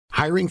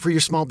Hiring for your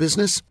small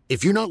business?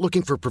 If you're not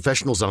looking for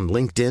professionals on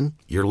LinkedIn,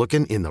 you're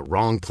looking in the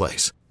wrong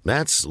place.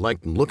 That's like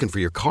looking for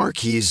your car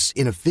keys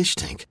in a fish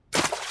tank.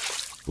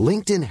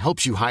 LinkedIn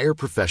helps you hire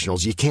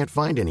professionals you can't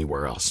find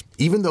anywhere else,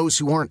 even those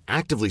who aren't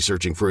actively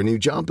searching for a new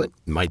job but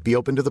might be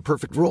open to the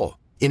perfect role.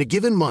 In a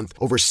given month,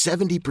 over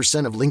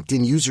 70% of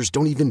LinkedIn users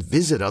don't even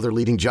visit other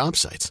leading job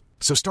sites.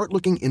 So start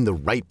looking in the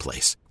right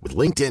place. With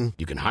LinkedIn,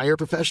 you can hire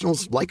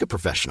professionals like a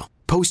professional.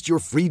 Post your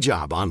free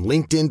job on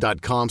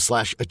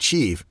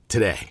linkedin.com/achieve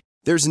today.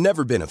 There's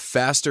never been a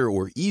faster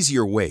or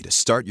easier way to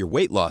start your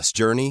weight loss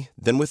journey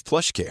than with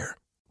PlushCare.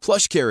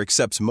 PlushCare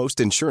accepts most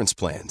insurance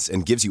plans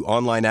and gives you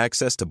online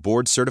access to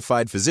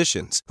board-certified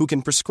physicians who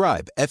can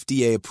prescribe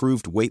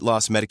FDA-approved weight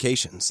loss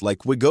medications like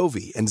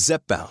Wegovy and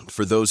Zepbound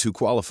for those who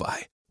qualify.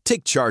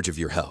 Take charge of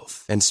your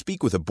health and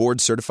speak with a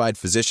board-certified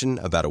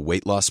physician about a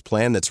weight loss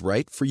plan that's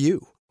right for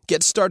you.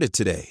 Get started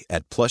today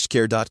at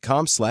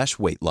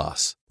plushcare.com/weight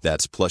loss.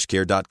 That's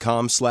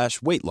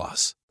plushcare.com/weight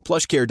loss.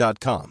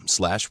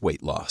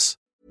 plushcare.com/weight loss.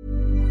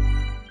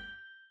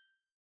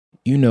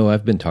 You know,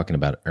 I've been talking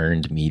about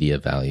earned media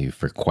value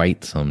for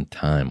quite some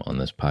time on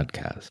this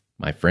podcast.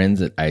 My friends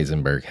at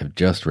Eisenberg have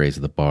just raised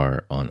the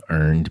bar on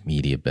earned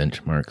media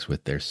benchmarks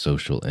with their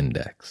Social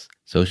Index.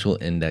 Social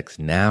Index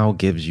now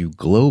gives you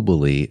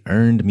globally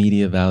earned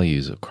media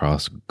values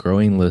across a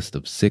growing list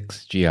of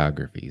 6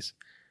 geographies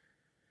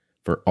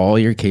for all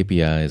your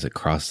KPIs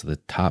across the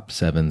top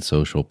 7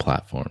 social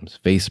platforms: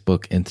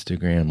 Facebook,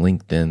 Instagram,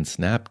 LinkedIn,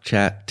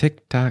 Snapchat,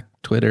 TikTok,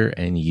 Twitter,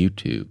 and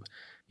YouTube.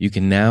 You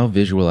can now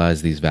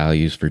visualize these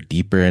values for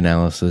deeper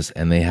analysis,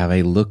 and they have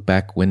a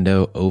look-back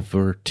window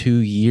over 2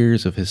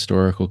 years of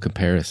historical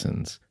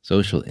comparisons.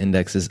 Social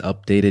Index is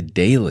updated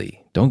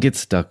daily. Don't get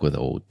stuck with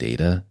old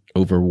data.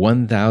 Over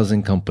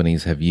 1,000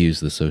 companies have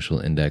used the Social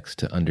Index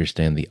to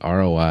understand the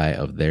ROI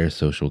of their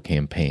social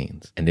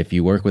campaigns. And if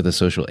you work with a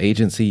social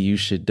agency, you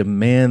should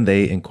demand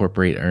they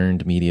incorporate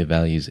earned media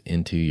values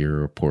into your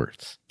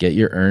reports. Get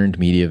your earned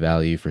media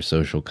value for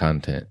social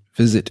content.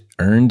 Visit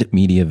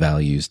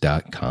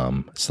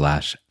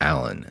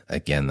earnedmediavalues.com/Alan.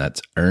 Again,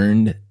 that's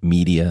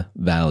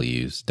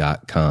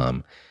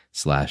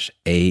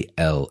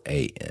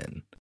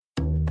earnedmediavalues.com/ALAN.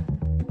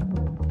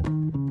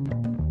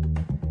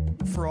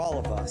 For all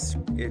of us,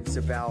 it's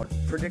about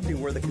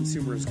predicting where the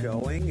consumer is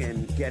going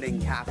and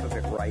getting half of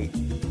it right.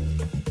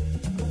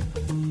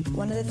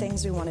 One of the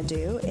things we want to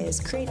do is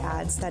create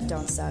ads that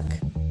don't suck.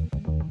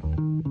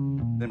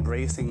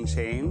 Embracing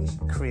change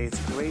creates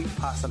great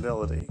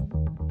possibility.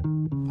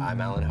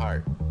 I'm Alan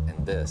Hart,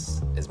 and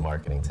this is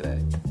Marketing Today.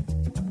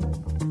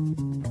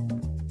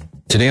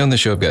 Today on the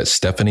show, I've got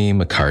Stephanie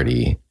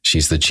McCarty.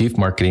 She's the Chief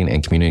Marketing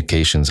and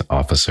Communications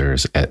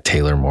Officers at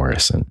Taylor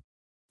Morrison.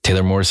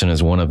 Taylor Morrison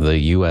is one of the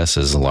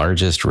U.S.'s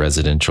largest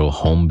residential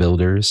home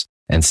builders,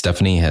 and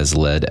Stephanie has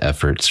led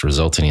efforts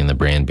resulting in the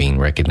brand being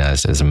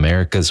recognized as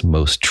America's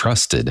most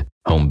trusted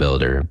home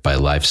builder by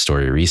Life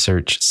Story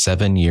Research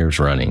 7 years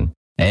running,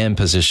 and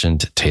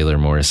positioned Taylor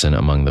Morrison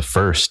among the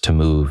first to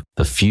move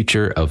the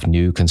future of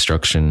new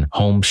construction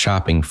home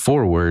shopping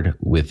forward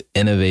with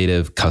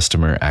innovative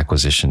customer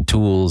acquisition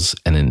tools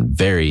and a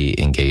very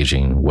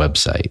engaging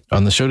website.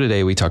 On the show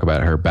today, we talk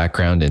about her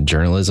background in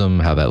journalism,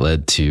 how that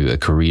led to a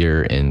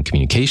career in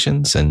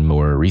communications, and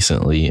more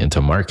recently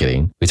into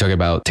marketing. We talk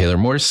about Taylor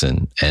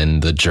Morrison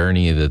and the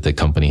journey that the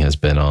company has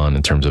been on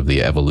in terms of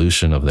the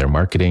evolution of their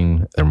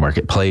marketing, their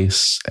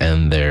marketplace,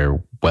 and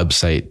their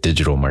website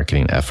digital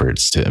marketing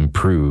efforts to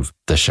improve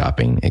the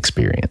shopping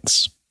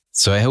experience.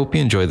 So I hope you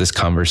enjoy this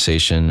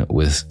conversation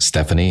with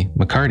Stephanie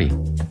McCarty.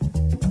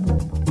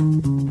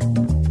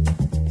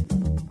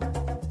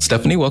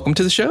 Stephanie, welcome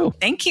to the show.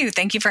 Thank you.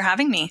 Thank you for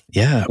having me.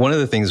 Yeah. One of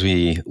the things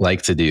we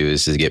like to do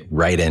is to get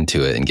right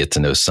into it and get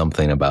to know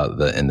something about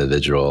the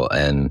individual.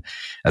 And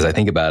as I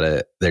think about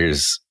it,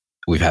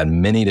 we've had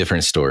many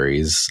different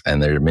stories,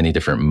 and there are many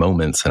different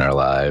moments in our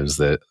lives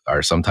that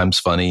are sometimes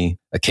funny,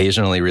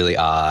 occasionally really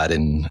odd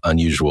and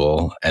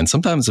unusual, and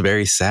sometimes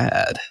very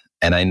sad.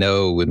 And I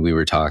know when we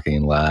were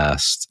talking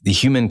last, the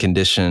human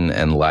condition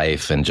and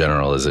life in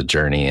general is a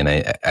journey. And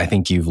I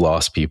think you've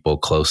lost people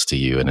close to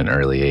you at an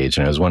early age.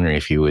 And I was wondering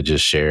if you would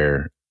just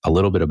share a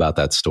little bit about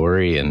that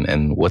story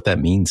and what that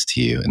means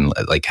to you, and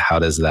like, how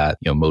does that,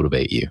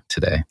 motivate you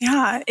today?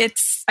 Yeah,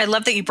 I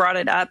love that you brought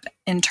it up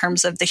in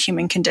terms of the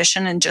human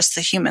condition and just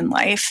the human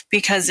life,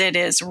 because it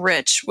is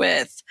rich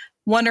with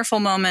wonderful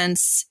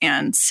moments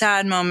and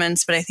sad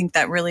moments, but I think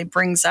that really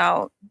brings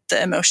out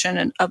the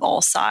emotion of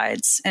all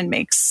sides and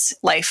makes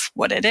life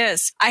what it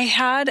is. I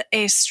had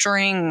a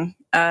string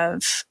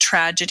of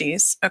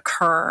tragedies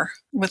occur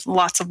with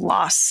lots of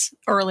loss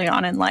early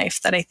on in life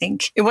that I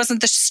think it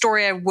wasn't the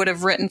story I would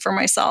have written for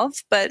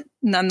myself, but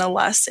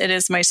nonetheless, it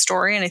is my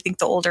story. And I think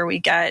the older we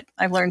get,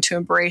 I've learned to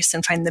embrace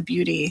and find the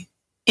beauty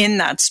in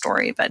that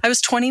story. But I was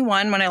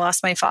 21 when I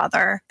lost my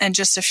father. And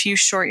just a few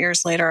short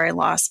years later, I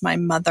lost my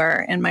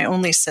mother and my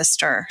only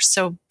sister.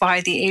 So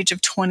by the age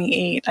of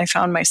 28, I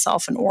found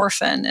myself an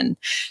orphan and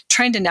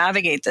trying to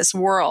navigate this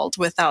world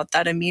without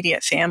that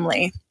immediate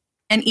family.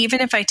 And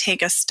even if I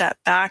take a step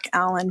back,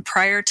 Alan,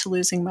 prior to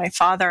losing my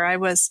father, I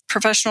was a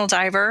professional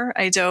diver.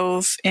 I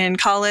dove in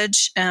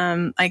college.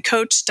 I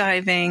coached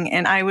diving,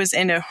 and I was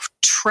in a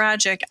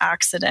tragic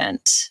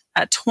accident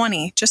at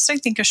 20, just I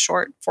think a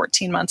short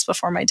 14 months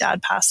before my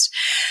dad passed,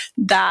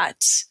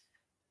 that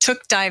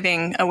took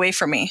diving away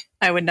from me.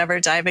 I would never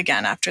dive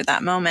again after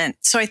that moment.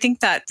 So I think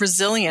that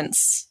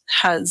resilience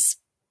has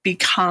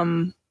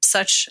become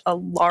such a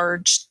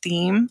large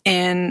theme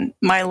in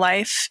my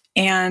life.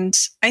 And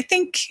I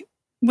think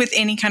with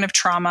any kind of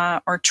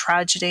trauma or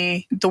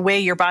tragedy, the way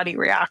your body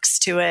reacts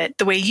to it,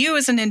 the way you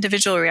as an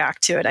individual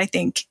react to it, I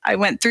think I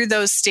went through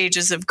those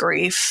stages of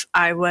grief.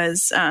 I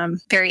was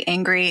very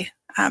angry.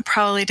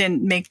 Probably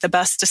didn't make the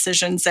best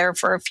decisions there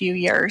for a few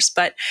years,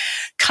 but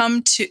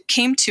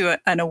came to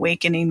an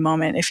awakening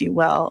moment, if you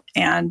will,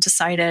 and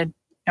decided,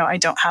 I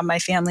don't have my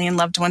family and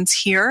loved ones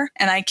here,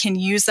 and I can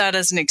use that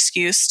as an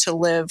excuse to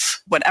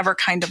live whatever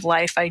kind of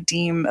life I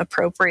deem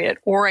appropriate,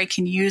 or I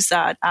can use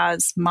that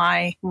as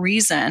my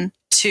reason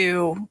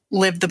to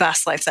live the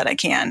best life that I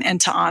can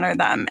and to honor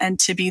them and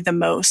to be the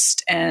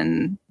most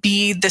and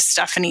be the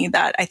Stephanie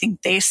that I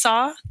think they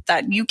saw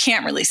that you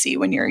can't really see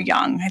when you're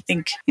young. I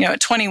think, at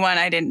 21,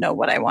 I didn't know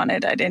what I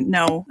wanted. I didn't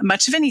know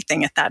much of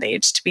anything at that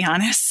age, to be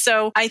honest.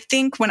 So I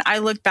think when I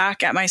look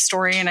back at my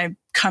story and I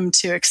come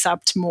to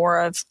accept more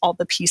of all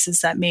the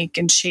pieces that make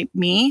and shape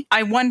me,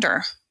 I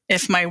wonder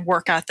if my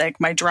work ethic,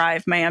 my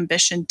drive, my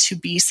ambition to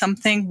be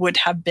something would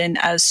have been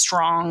as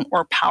strong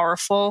or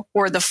powerful,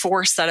 or the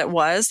force that it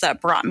was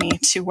that brought me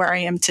to where I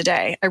am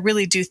today. I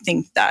really do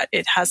think that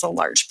it has a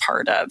large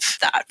part of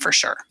that for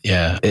sure.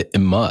 Yeah, it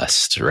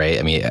must, right?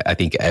 I mean, I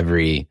think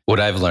what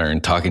I've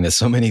learned talking to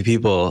so many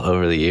people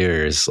over the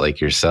years,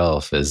 like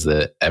yourself, is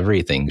that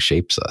everything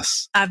shapes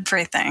us.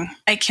 Everything.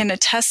 I can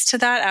attest to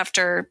that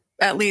after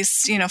at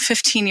least,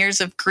 15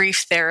 years of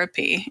grief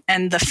therapy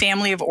and the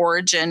family of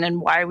origin and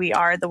why we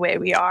are the way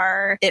we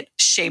are. It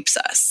shapes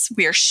us.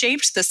 We are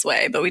shaped this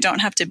way, but we don't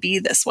have to be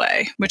this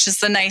way, which is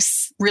the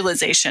nice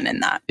realization in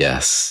that.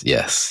 Yes.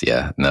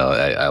 Yeah. No,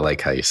 I like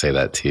how you say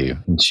that too.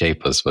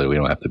 Shape us, but we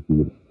don't have to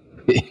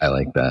be. I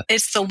like that.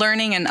 It's the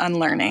learning and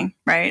unlearning,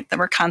 right? That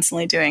we're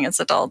constantly doing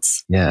as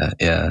adults. Yeah.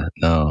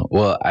 No.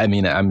 Well, I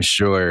mean, I'm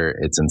sure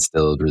it's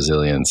instilled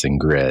resilience and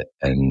grit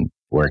and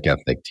work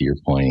ethic, to your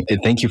point. And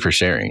thank you for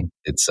sharing.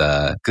 It's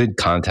a good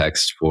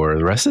context for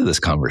the rest of this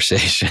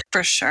conversation.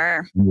 For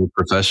sure. Your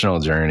professional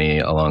journey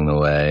along the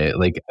way,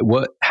 like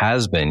what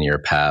has been your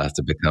path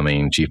to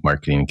becoming Chief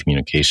Marketing and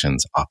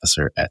Communications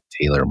Officer at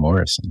Taylor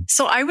Morrison?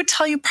 So I would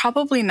tell you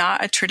probably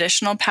not a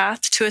traditional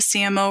path to a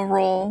CMO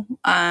role.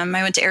 I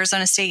went to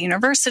Arizona State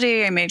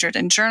University. I majored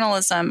in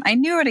journalism. I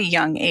knew at a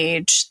young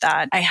age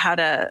that I had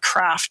a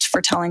craft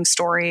for telling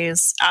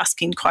stories,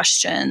 asking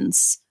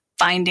questions,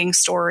 finding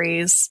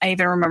stories. I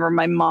even remember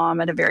my mom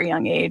at a very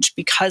young age,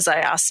 because I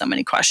asked so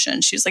many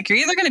questions, she was like, you're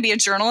either going to be a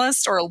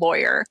journalist or a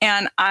lawyer.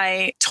 And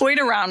I toyed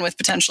around with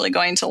potentially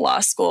going to law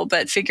school,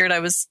 but figured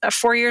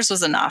 4 years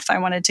was enough. I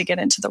wanted to get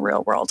into the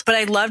real world. But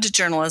I loved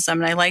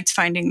journalism and I liked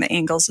finding the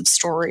angles of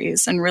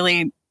stories and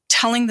really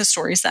telling the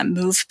stories that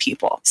move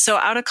people. So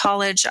out of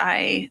college,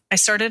 I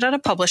started at a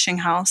publishing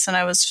house, and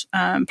I was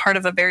part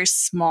of a very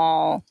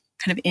small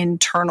kind of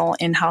internal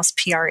in-house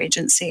PR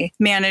agency,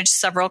 managed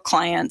several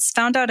clients,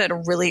 found out at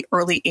a really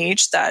early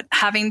age that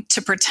having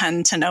to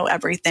pretend to know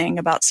everything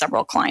about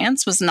several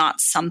clients was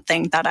not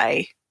something that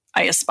I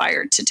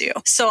aspired to do.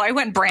 So I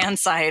went brand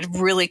side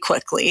really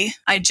quickly.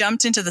 I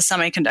jumped into the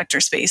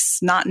semiconductor space,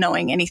 not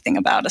knowing anything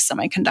about a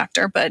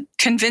semiconductor, but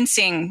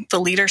convincing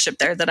the leadership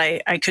there that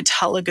I could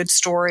tell a good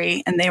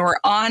story, and they were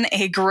on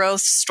a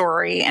growth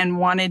story and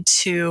wanted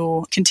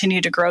to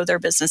continue to grow their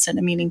business in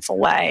a meaningful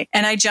way.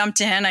 And I jumped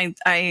in,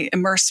 I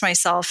immersed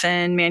myself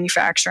in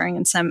manufacturing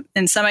and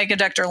in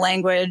semiconductor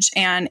language.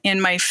 And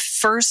in my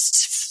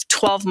first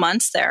 12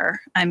 months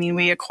there,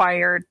 we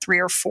acquired 3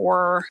 or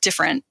 4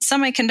 different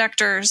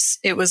semiconductors.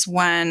 It was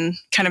when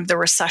kind of the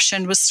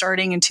recession was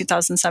starting in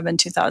 2007,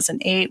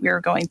 2008. We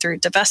were going through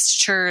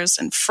divestitures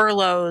and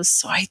furloughs.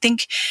 So I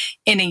think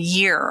in a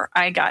year,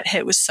 I got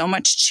hit with so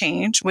much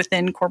change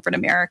within corporate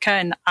America.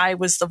 And I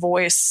was the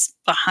voice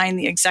behind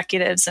the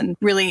executives and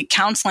really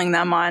counseling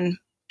them on,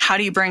 how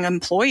do you bring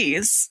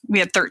employees? We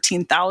had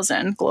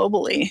 13,000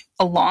 globally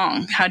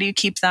along. How do you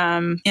keep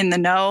them in the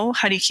know?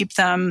 How do you keep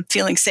them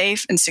feeling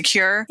safe and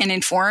secure and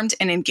informed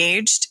and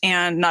engaged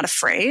and not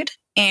afraid?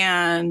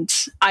 And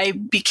I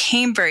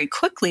became very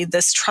quickly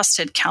this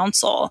trusted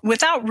counsel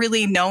without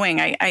really knowing.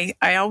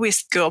 I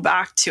always go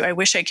back to, I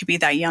wish I could be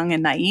that young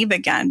and naive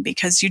again,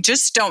 because you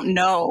just don't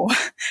know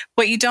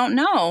what you don't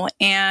know.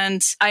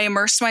 And I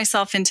immersed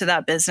myself into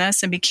that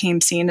business and became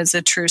seen as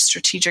a true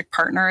strategic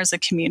partner, as a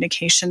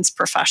communications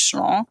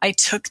professional. I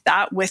took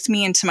that with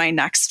me into my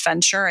next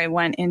venture. I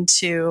went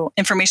into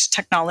information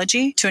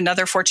technology to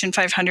another Fortune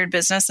 500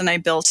 business, and I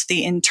built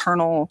the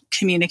internal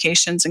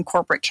communications and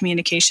corporate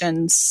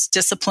communications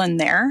discipline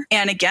there.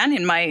 And again,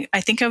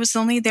 I think I was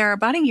only there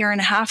about a year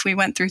and a half. We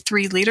went through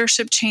 3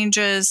 leadership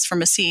changes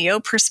from a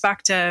CEO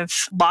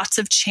perspective, lots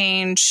of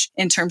change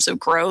in terms of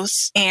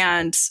growth,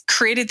 and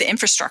created the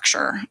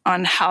infrastructure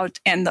on how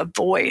and the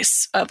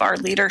voice of our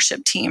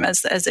leadership team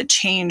as it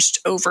changed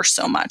over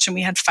so much. And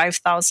we had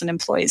 5,000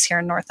 employees here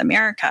in North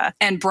America,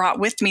 and brought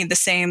with me the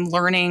same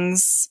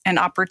learnings and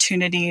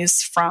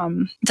opportunities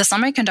from the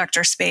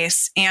semiconductor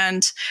space.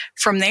 And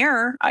from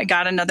there, I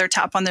got another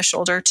tap on the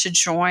shoulder to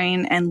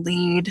join and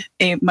lead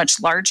a much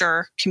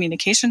larger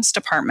communications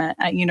department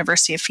at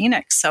University of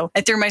Phoenix. So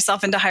I threw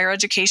myself into higher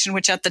education,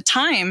 which at the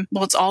time,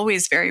 well, it's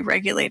always very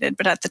regulated,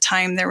 but at the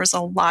time there was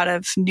a lot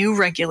of new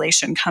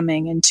regulation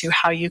coming into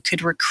how you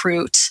could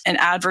recruit and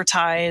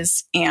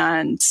advertise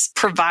and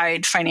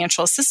provide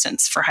financial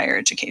assistance for higher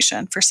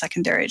education, for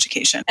secondary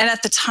education. And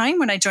at the time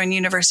when I joined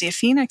University of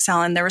Phoenix,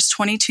 Alan, there was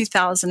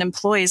 22,000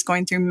 employees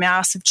going through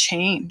massive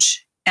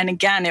change. And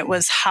again, it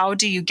was how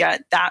do you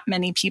get that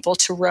many people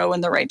to row in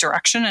the right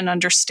direction and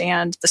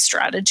understand the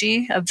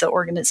strategy of the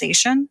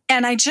organization?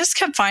 And I just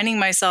kept finding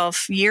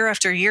myself year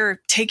after year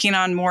taking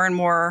on more and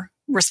more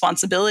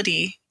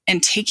responsibility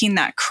and taking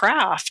that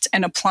craft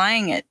and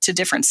applying it to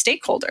different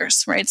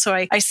stakeholders, right? So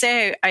I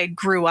say I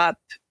grew up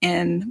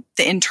in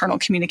the internal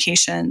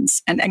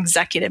communications and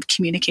executive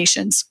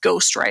communications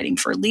ghostwriting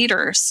for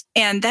leaders.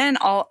 And then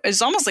it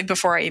was almost like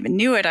before I even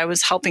knew it, I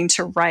was helping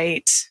to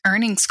write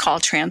earnings call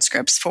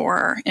transcripts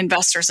for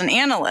investors and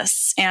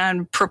analysts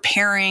and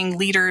preparing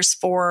leaders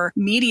for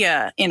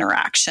media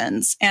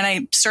interactions. And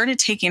I started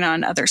taking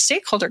on other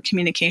stakeholder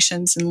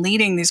communications and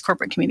leading these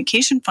corporate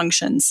communication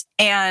functions,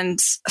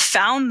 and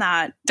found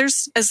that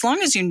as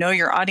long as you know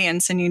your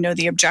audience and you know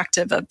the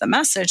objective of the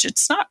message,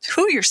 it's not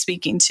who you're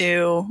speaking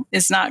to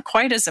is not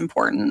quite as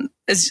important.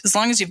 As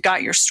long as you've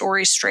got your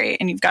story straight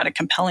and you've got a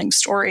compelling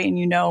story and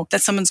you know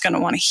that someone's going to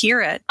want to hear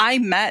it. I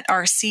met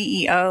our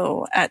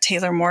CEO at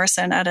Taylor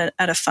Morrison at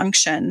a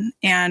function,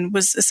 and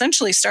was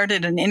essentially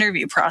started an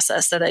interview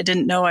process that I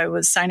didn't know I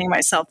was signing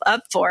myself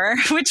up for,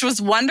 which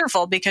was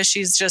wonderful because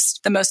she's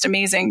just the most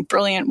amazing,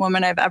 brilliant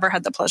woman I've ever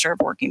had the pleasure of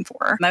working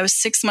for. I was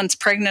 6 months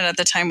pregnant at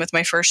the time with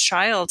my first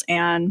child,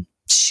 and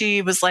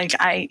she was like,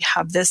 I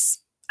have this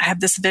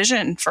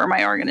vision for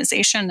my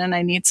organization and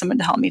I need someone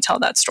to help me tell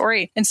that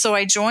story. And so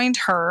I joined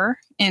her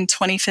in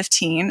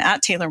 2015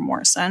 at Taylor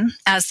Morrison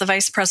as the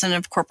vice president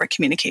of corporate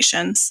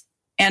communications,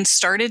 and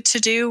started to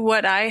do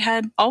what I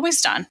had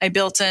always done. I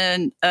built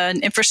an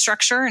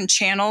infrastructure and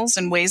channels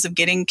and ways of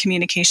getting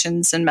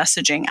communications and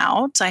messaging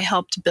out. I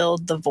helped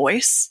build the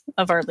voice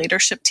of our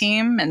leadership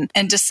team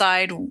and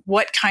decide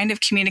what kind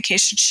of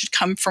communication should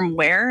come from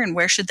where and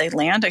where should they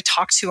land. I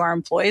talked to our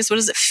employees. What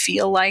does it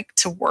feel like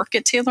to work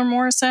at Taylor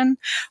Morrison?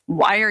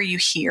 Why are you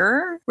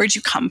here? Where'd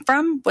you come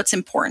from? What's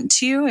important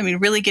to you? I mean,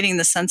 really getting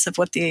the sense of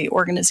what the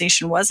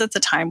organization was at the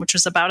time, which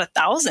was about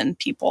 1,000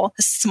 people,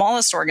 the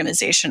smallest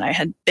organization I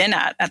had been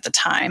at the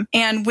time.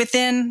 And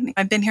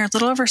I've been here a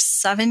little over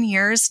 7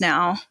 years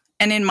now.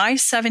 And in my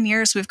 7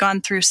 years, we've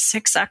gone through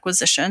 6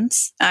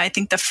 acquisitions. I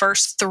think the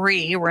first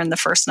 3 were in the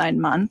first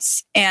 9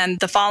 months, and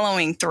the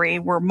following 3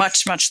 were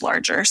much, much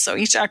larger. So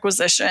each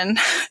acquisition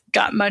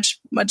got much,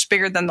 much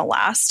bigger than the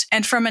last.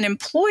 And from an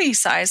employee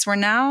size, we're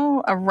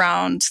now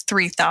around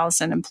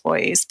 3,000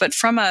 employees. But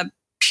from a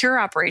pure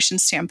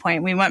operations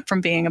standpoint, we went from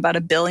being about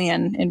 $1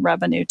 billion in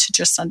revenue to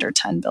just under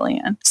 $10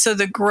 billion. So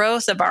the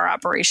growth of our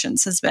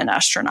operations has been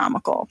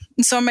astronomical.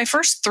 And so in my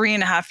first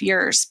 3.5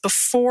 years,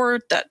 before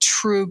that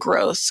true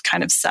growth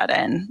kind of set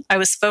in, I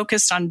was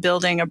focused on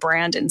building a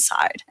brand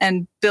inside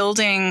and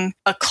building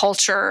a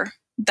culture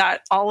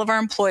that all of our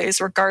employees,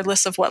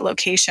 regardless of what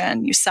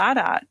location you sat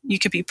at, you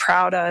could be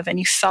proud of and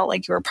you felt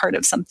like you were part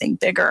of something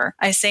bigger.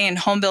 I say in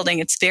home building,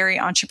 it's very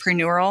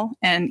entrepreneurial,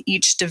 and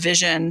each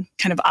division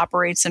kind of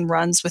operates and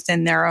runs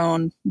within their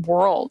own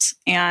world.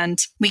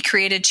 And we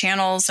created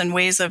channels and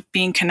ways of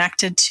being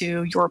connected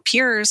to your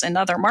peers in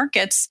other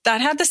markets that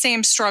had the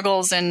same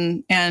struggles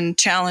and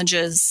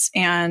challenges,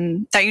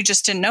 and that you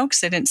just didn't know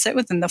because they didn't sit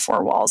within the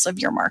 4 walls of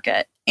your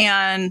market.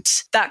 And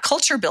that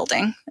culture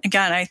building,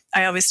 again,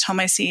 I always tell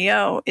my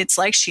CEO, it's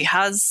like she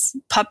has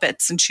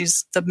puppets and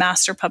she's the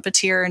master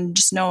puppeteer and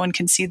just no one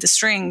can see the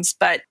strings.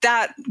 But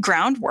that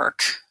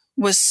groundwork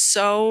was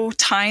so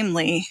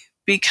timely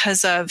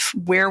because of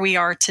where we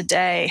are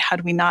today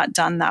had we not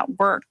done that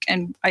work.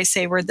 And I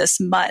say we're this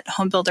mutt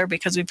home builder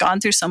because we've gone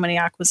through so many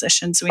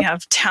acquisitions. We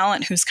have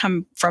talent who's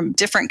come from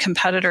different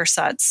competitor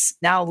sets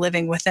now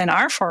living within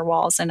our 4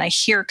 walls. And I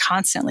hear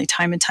constantly,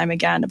 time and time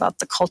again, about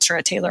the culture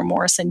at Taylor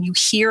Morrison. You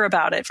hear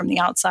about it from the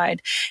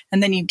outside,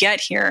 and then you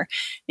get here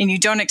and you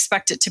don't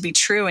expect it to be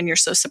true. And you're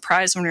so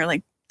surprised when you're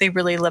like, they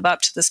really live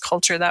up to this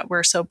culture that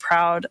we're so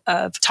proud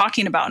of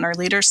talking about and our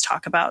leaders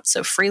talk about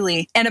so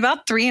freely. And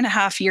about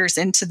 3.5 years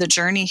into the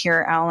journey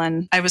here,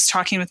 Alan, I was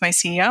talking with my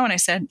CEO and I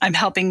said, I'm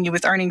helping you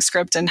with earnings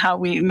script and how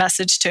we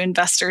message to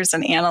investors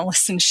and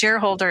analysts and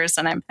shareholders.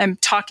 And I'm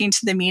talking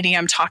to the media,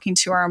 I'm talking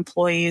to our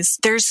employees.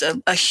 There's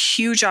a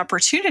huge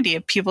opportunity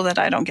of people that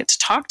I don't get to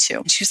talk to.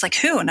 And she was like,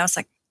 who? And I was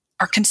like,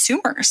 our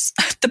consumers,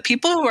 the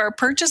people who are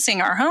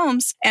purchasing our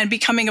homes and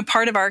becoming a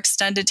part of our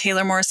extended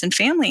Taylor Morrison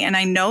family. And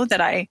I know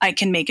that I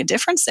can make a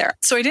difference there.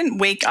 So I didn't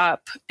wake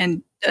up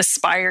and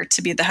aspire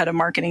to be the head of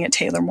marketing at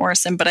Taylor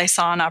Morrison, but I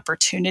saw an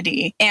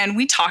opportunity and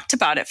we talked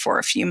about it for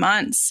a few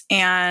months.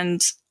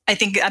 And I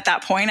think at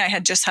that point I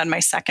had just had my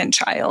second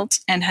child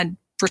and had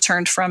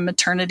returned from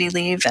maternity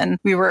leave. And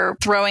we were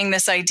throwing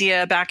this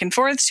idea back and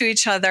forth to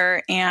each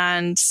other.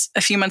 And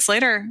a few months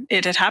later,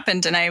 it had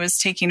happened. And I was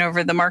taking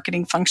over the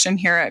marketing function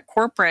here at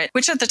corporate,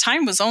 which at the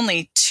time was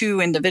only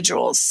 2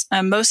 individuals.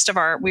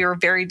 We were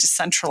very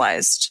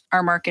decentralized.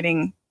 Our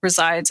marketing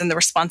resides and the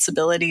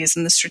responsibilities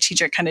and the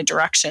strategic kind of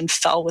direction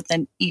fell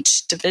within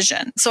each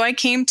division. So I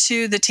came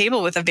to the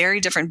table with a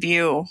very different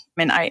view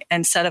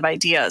and set of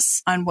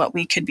ideas on what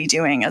we could be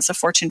doing as a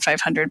Fortune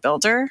 500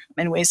 builder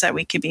in ways that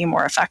we could be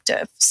more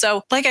effective.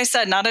 So like I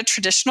said, not a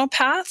traditional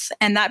path.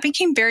 And that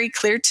became very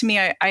clear to me.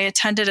 I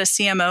attended a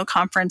CMO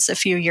conference a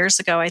few years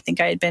ago. I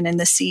think I had been in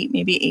the seat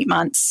maybe 8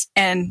 months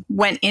and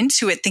went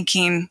into it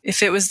thinking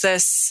if it was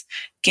this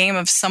game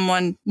of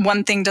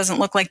one thing doesn't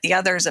look like the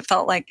others, it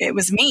felt like it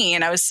was me.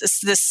 And I was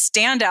this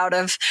standout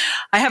of,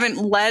 I haven't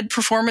led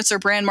performance or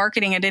brand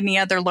marketing at any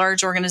other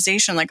large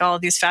organization like all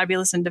of these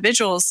fabulous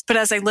individuals. But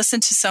as I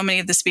listened to so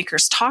many of the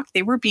speakers talk,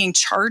 they were being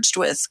charged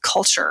with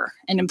culture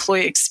and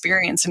employee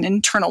experience and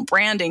internal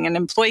branding and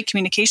employee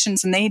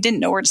communications, and they didn't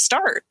know where to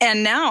start.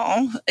 And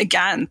now,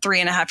 again,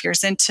 3.5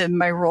 years into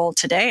my role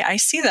today, I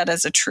see that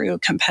as a true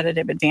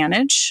competitive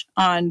advantage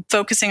on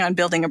focusing on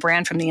building a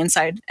brand from the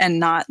inside and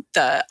not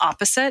the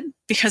opposite.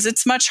 Because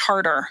it's much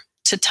harder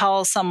to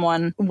tell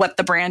someone what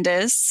the brand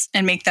is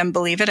and make them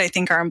believe it. I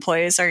think our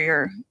employees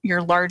are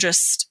your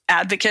largest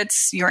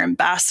advocates, your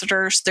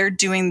ambassadors. They're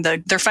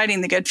fighting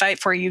the good fight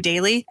for you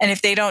daily. And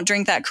if they don't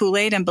drink that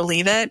Kool-Aid and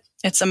believe it,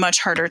 it's a much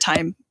harder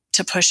time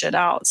to push it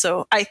out.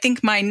 So I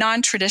think my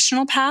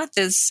non-traditional path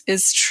is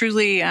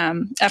truly,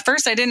 at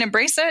first I didn't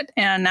embrace it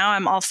and now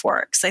I'm all for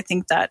it because I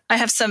think that I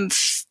have some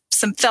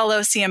fellow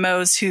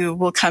CMOs who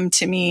will come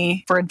to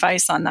me for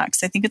advice on that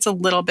because I think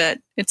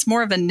it's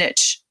more of a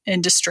niche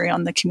industry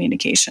on the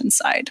communication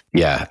side.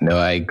 Yeah, no,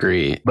 I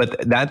agree.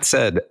 But that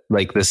said,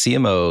 like the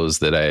CMOs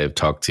that I've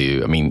talked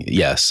to, I mean,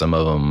 yes, some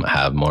of them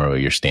have more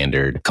of your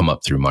standard come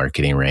up through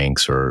marketing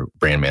ranks or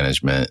brand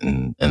management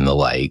and the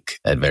like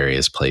at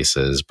various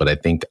places. But I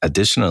think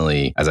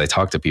additionally, as I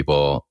talk to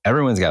people,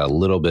 everyone's got a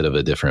little bit of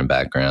a different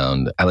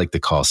background. I like to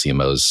call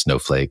CMOs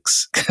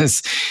snowflakes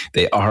because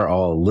they are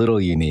all a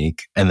little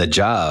unique and the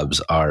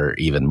jobs are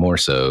even more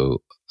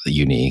so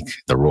unique,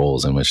 the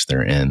roles in which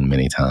they're in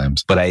many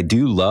times. But I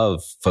do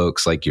love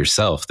folks like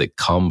yourself that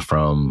come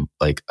from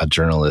like a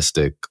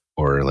journalistic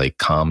or like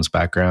comms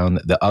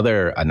background. The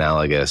other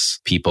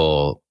analogous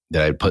people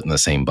that I'd put in the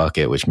same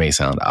bucket, which may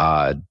sound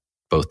odd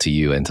both to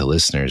you and to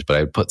listeners, but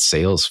I'd put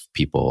sales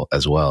people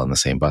as well in the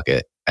same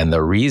bucket. And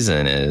the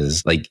reason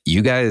is like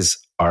you guys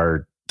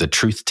are the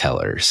truth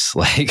tellers.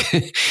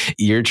 Like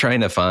you're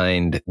trying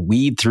to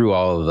weed through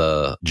all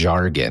the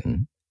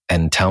jargon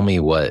and tell me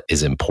what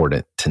is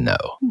important to know.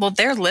 Well,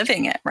 they're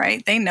living it,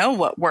 right? They know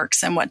what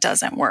works and what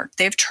doesn't work.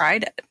 They've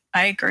tried it.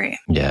 I agree.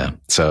 Yeah.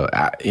 So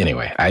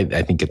anyway,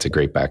 I think it's a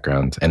great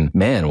background. And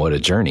man, what a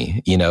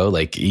journey. You know,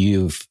 like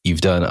you've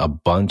done a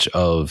bunch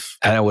of,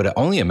 and I would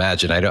only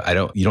imagine,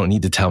 you don't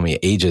need to tell me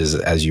ages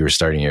as you were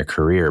starting your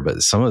career,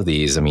 but some of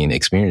these, I mean,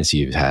 experience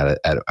you've had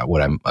at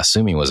what I'm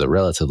assuming was a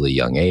relatively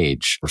young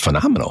age were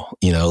phenomenal.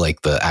 You know,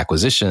 like the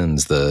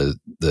acquisitions, the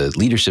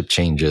leadership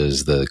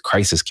changes, the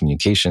crisis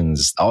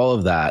communications, all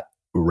of that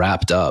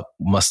wrapped up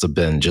must have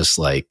been just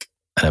like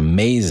an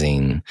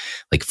amazing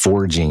like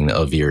forging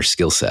of your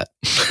skill set.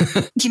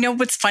 You know,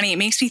 what's funny, it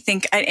makes me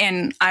think,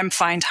 and I'm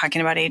fine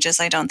talking about ages.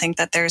 I don't think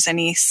that there's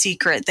any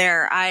secret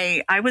there.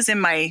 I was in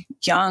my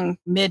young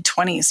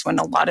mid-20s when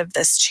a lot of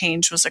this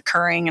change was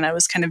occurring and I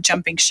was kind of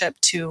jumping ship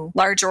to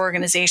larger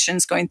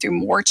organizations going through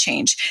more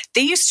change.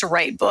 They used to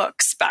write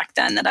books back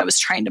then that I was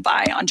trying to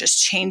buy on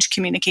just change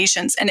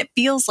communications. And it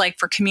feels like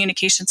for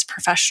communications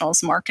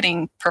professionals,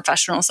 marketing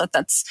professionals,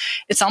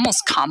 it's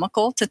almost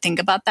comical to think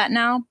about that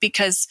now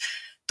because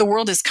the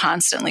world is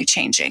constantly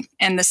changing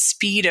and the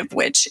speed of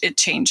which it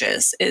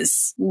changes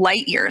is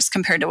light years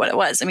compared to what it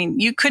was. I mean,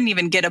 you couldn't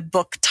even get a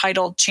book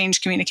titled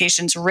Change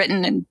Communications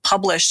written and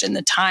published in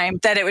the time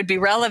that it would be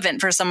relevant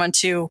for someone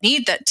to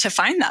need that to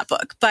find that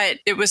book. But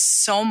it was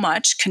so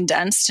much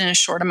condensed in a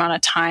short amount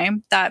of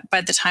time that by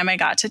the time I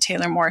got to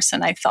Taylor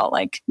Morrison, I felt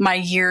like my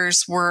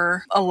years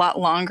were a lot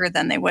longer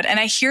than they would.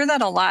 And I hear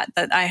that a lot,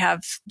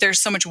 that there's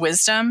so much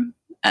wisdom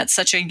at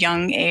such a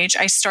young age.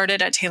 I started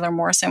at Taylor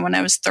Morrison when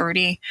I was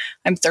 30.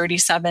 I'm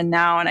 37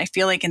 now. And I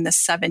feel like in the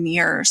 7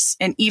 years,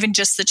 and even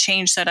just the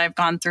change that I've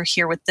gone through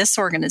here with this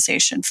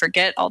organization,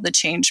 forget all the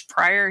change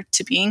prior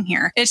to being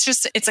here.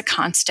 It's a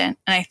constant.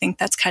 And I think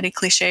that's kind of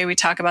cliche. We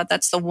talk about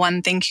that's the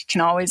one thing you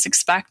can always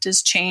expect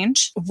is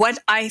change. What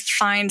I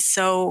find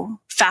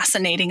so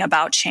fascinating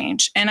about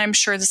change, and I'm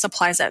sure this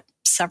applies at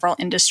several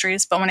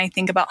industries, but when I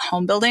think about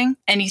home building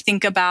and you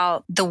think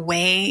about the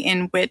way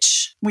in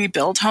which we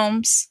build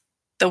homes,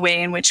 the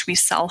way in which we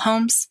sell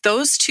homes.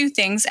 Those two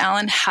things,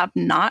 Alan, have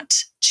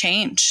not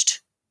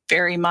changed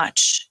very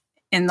much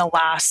in the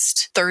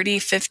last 30,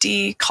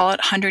 50, call it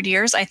 100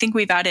 years. I think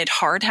we've added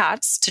hard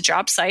hats to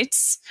job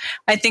sites.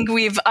 I think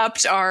we've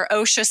upped our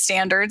OSHA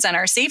standards and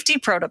our safety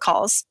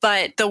protocols.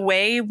 But the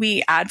way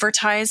we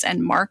advertise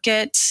and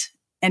market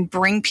and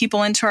bring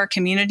people into our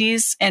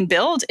communities and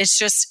build,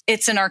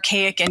 it's an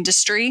archaic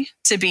industry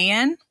to be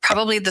in,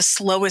 probably the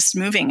slowest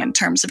moving in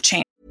terms of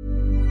change.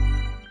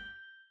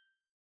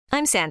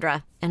 I'm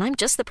Sandra, and I'm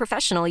just the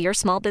professional your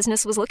small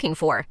business was looking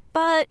for.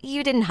 But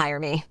you didn't hire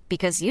me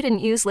because you didn't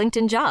use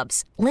LinkedIn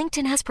Jobs.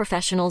 LinkedIn has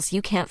professionals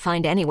you can't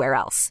find anywhere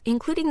else,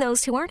 including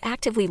those who aren't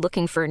actively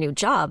looking for a new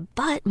job,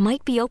 but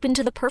might be open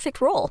to the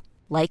perfect role,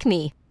 like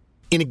me.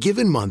 In a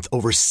given month,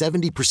 over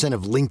 70%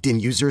 of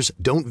LinkedIn users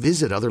don't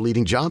visit other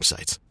leading job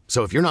sites.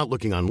 So if you're not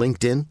looking on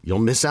LinkedIn, you'll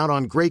miss out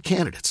on great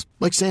candidates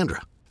like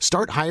Sandra.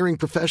 Start hiring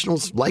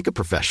professionals like a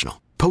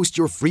professional. Post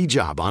your free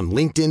job on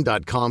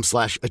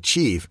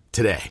linkedin.com/achieve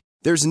today.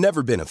 There's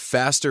never been a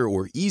faster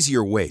or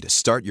easier way to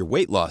start your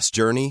weight loss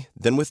journey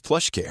than with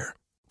PlushCare.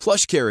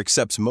 PlushCare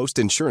accepts most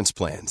insurance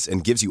plans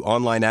and gives you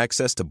online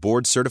access to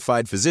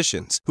board-certified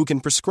physicians who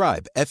can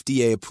prescribe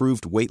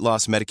FDA-approved weight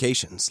loss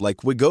medications like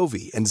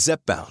Wegovy and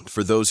Zepbound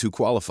for those who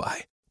qualify.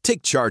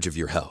 Take charge of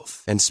your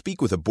health and speak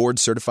with a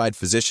board-certified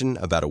physician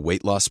about a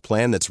weight loss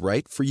plan that's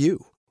right for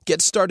you.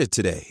 Get started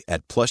today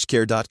at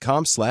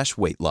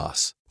plushcare.com/weight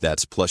loss.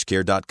 That's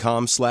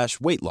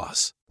plushcare.com/weight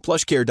loss.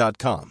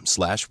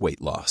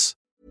 plushcare.com/weight loss.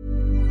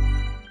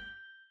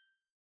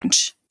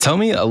 Tell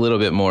me a little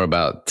bit more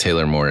about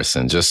Taylor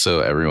Morrison, just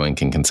so everyone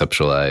can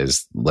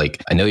conceptualize.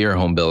 Like, I know you're a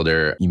home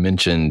builder. You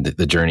mentioned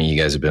the journey you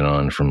guys have been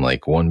on from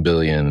like 1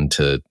 billion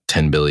to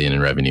 10 billion in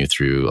revenue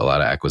through a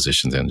lot of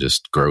acquisitions and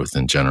just growth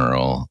in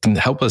general. Can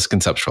help us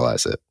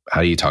conceptualize it.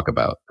 How do you talk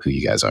about who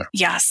you guys are?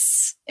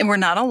 Yes. And we're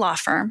not a law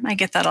firm. I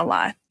get that a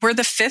lot. We're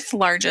the 5th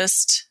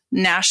largest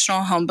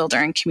national home builder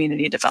and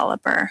community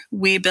developer.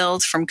 We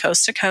build from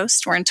coast to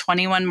coast. We're in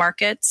 21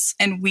 markets,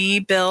 and we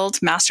build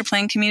master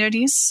plan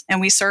communities, and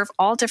we serve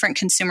all different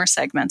consumer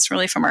segments,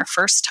 really from our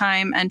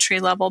first-time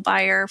entry-level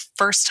buyer,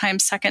 first-time,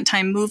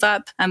 second-time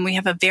move-up. And we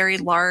have a very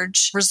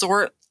large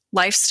resort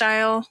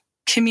lifestyle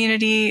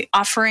community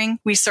offering.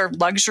 We serve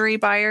luxury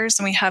buyers,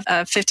 and we have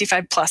a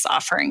 55 plus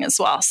offering as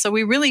well. So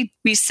we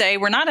say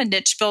we're not a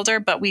niche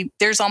builder, but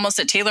there's almost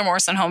a Taylor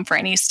Morrison home for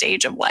any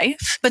stage of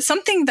life. But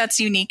something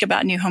that's unique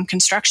about new home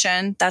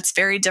construction that's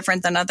very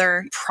different than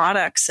other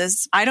products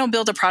is I don't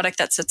build a product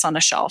that sits on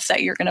a shelf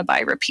that you're going to buy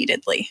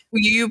repeatedly.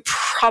 You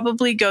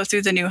probably go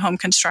through the new home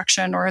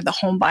construction or the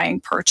home buying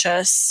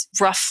purchase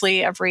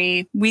roughly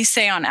we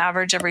say on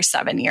average every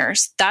 7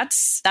 years. That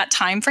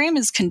time frame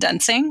is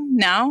condensing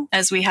now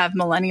as we have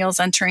millennials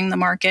entering the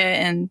market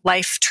and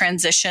life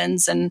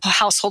transitions and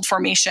household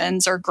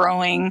formations are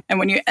growing. And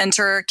when you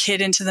enter a kid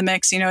into the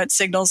mix, it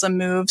signals a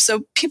move.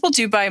 So people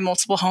do buy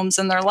multiple homes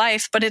in their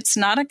life, but it's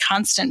not a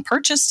constant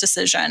purchase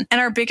decision. And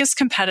our biggest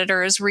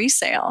competitor is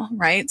resale,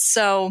 right?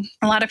 So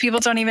a lot of people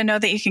don't even know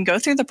that you can go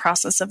through the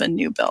process of a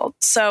new build.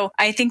 So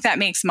I think that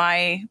makes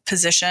my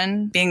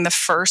position, being the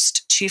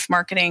first chief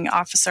marketing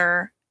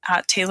officer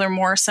at Taylor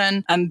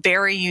Morrison,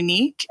 very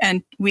unique.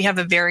 And we have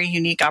a very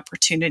unique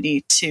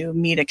opportunity to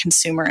meet a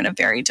consumer in a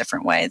very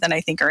different way than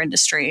I think our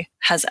industry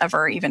has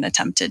ever even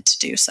attempted to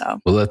do so.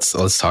 Well,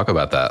 let's talk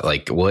about that.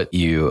 Like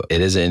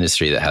it is an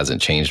industry that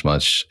hasn't changed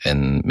much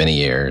in many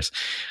years.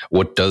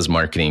 What does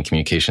marketing and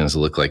communications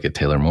look like at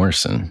Taylor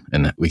Morrison?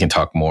 And we can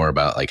talk more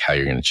about like how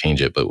you're going to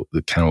change it, but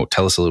kind of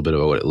tell us a little bit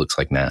about what it looks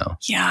like now.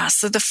 Yeah.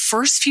 So the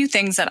first few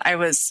things that I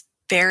was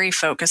very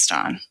focused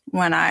on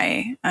when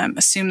I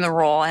assumed the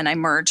role and I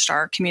merged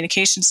our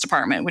communications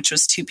department, which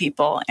was 2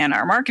 people, and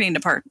our marketing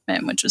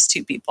department, which was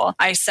 2 people.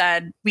 I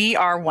said, we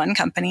are one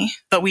company,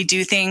 but we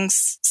do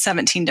things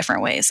 17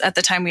 different ways. At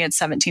the time, we had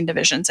 17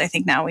 divisions. I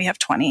think now we have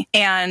 20.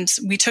 And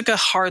we took a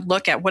hard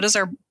look at what is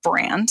our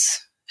brand?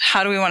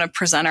 How do we want to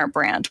present our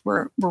brand?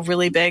 We're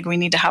really big. We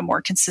need to have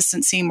more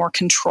consistency, more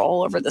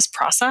control over this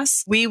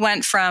process. We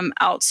went from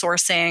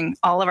outsourcing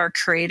all of our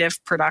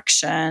creative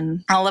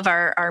production, all of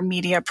our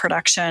media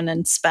production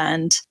and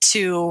spend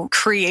to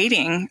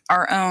creating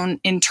our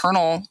own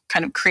internal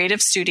kind of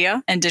creative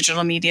studio and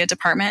digital media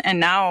department, and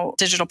now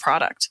digital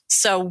product.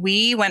 So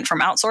we went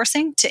from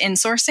outsourcing to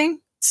insourcing,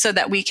 so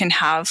that we can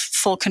have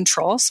full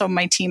control. So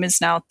my team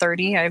is now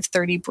 30. I have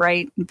 30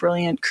 bright,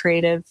 brilliant,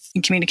 creative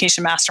and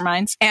communication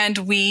masterminds. And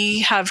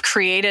we have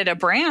created a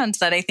brand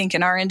that I think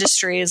in our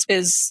industry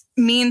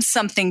means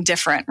something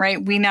different,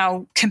 right? We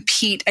now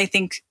compete, I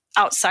think,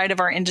 outside of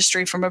our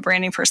industry from a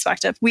branding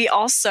perspective. We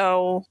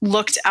also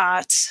looked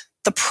at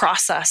the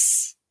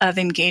process of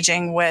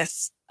engaging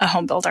with a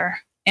home builder.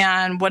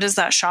 And what does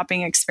that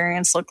shopping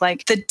experience look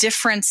like? The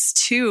difference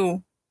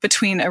too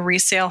between a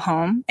resale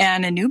home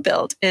and a new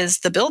build is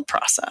the build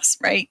process,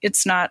 right?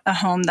 It's not a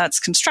home that's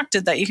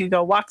constructed that you could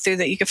go walk through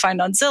that you could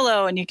find on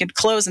Zillow and you could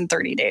close in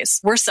 30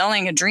 days. We're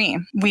selling a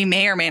dream. We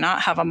may or may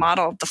not have a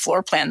model of the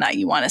floor plan that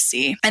you want to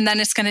see. And then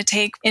it's going to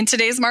take, in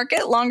today's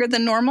market, longer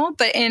than normal,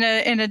 but in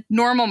a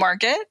normal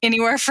market,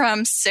 anywhere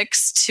from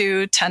 6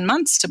 to 10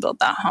 months to build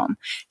that home.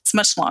 It's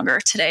much longer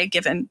today,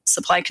 given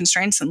supply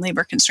constraints and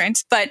labor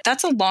constraints. But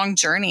that's a long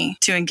journey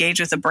to engage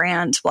with a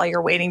brand while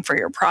you're waiting for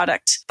your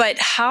product. But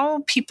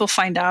how people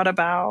find out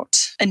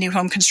about a new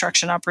home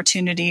construction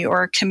opportunity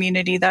or a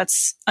community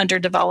that's under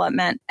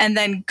development, and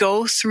then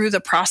go through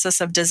the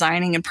process of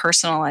designing and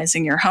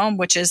personalizing your home,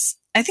 which is,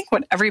 I think,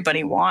 what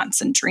everybody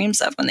wants and dreams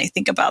of when they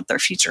think about their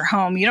future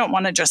home. You don't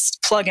want to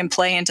just plug and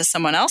play into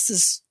someone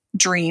else's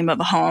dream of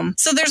a home.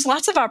 So there's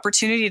lots of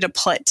opportunity to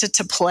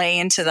play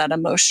into that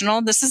emotional.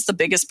 This is the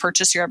biggest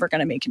purchase you're ever going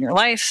to make in your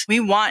life.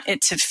 We want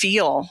it to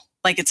feel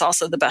like it's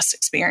also the best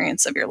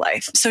experience of your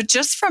life. So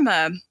just from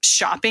a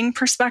shopping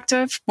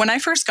perspective, when I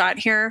first got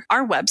here,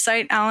 our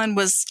website, Alan,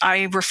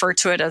 I refer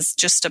to it as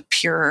just a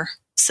pure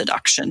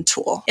seduction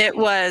tool. It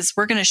was,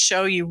 we're going to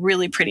show you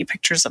really pretty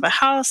pictures of a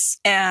house,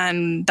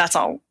 and that's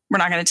all. We're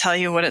not going to tell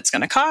you what it's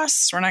going to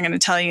cost. We're not going to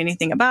tell you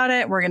anything about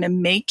it. We're going to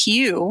make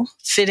you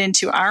fit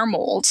into our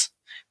mold.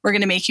 We're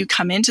going to make you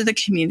come into the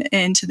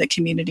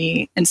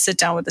community and sit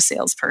down with a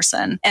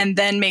salesperson and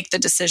then make the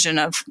decision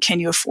of, can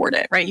you afford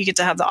it, right? You get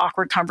to have the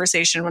awkward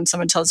conversation when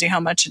someone tells you how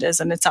much it is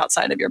and it's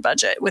outside of your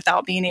budget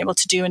without being able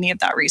to do any of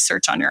that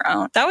research on your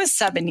own. That was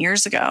 7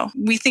 years ago.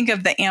 We think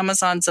of the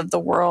Amazons of the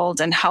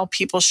world and how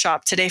people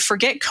shop today.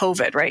 Forget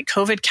COVID, right?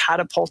 COVID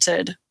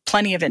catapulted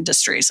plenty of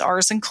industries,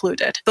 ours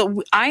included. But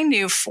I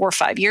knew 4 or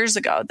 5 years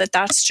ago that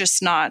that's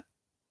just not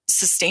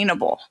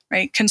sustainable,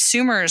 right?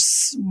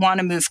 Consumers want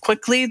to move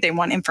quickly. They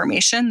want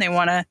information. They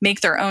want to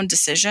make their own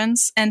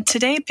decisions. And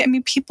today,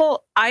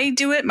 I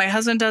do it. My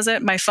husband does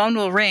it. My phone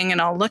will ring and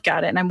I'll look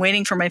at it, and I'm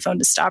waiting for my phone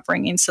to stop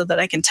ringing so that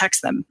I can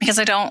text them, because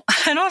I don't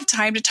have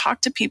time to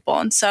talk to people.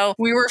 And so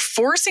we were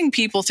forcing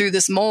people through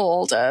this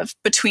mold of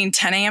between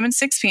 10 a.m. and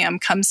 6 p.m.,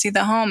 come see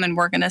the home and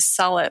we're going to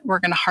sell it. We're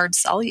going to hard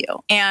sell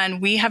you.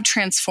 And we have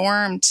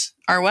transformed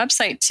our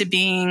website to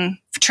being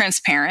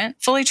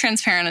fully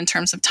transparent in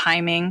terms of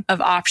timing, of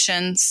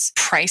options,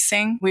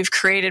 pricing. We've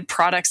created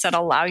products that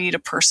allow you to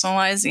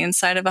personalize the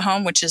inside of a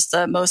home, which is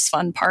the most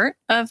fun part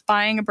of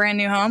buying a brand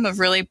new home, of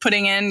really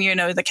putting in,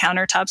 the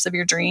countertops of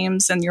your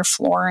dreams and your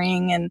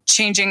flooring and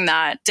changing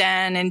that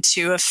den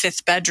into a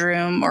 5th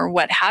bedroom or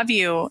what have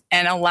you,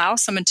 and allow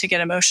someone to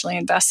get emotionally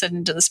invested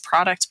into this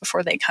product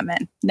before they come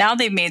in. Now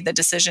they've made the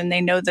decision.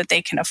 They know that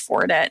they can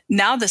afford it.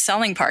 Now the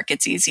selling part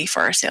gets easy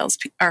for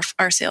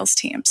our sales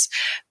teams.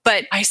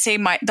 But I say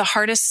the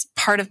hardest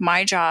part of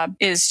my job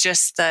is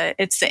just the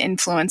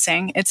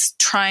influencing. It's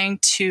trying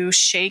to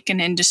shake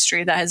an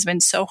industry that has been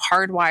so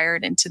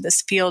hardwired into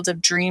this field of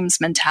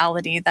dreams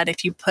mentality that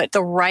if you put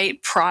the right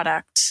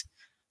product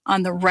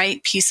on the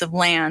right piece of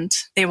land,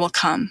 they will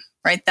come.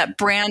 Right? That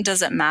brand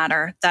doesn't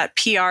matter. That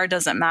PR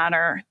doesn't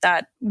matter.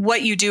 That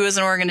what you do as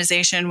an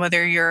organization,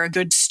 whether you're a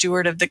good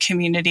steward of the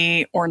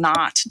community or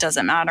not,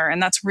 doesn't matter. And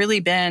that's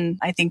really been,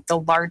 I think, the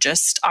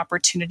largest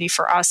opportunity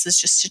for us, is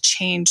just to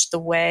change the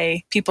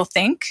way people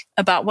think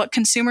about what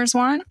consumers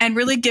want and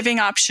really giving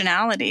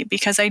optionality.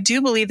 Because I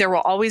do believe there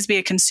will always be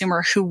a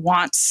consumer who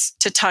wants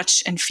to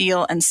touch and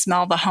feel and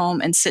smell the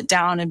home and sit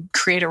down and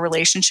create a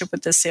relationship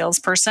with the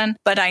salesperson.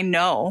 But I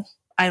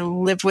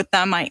live with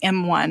them. I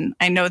am one.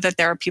 I know that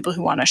there are people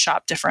who want to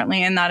shop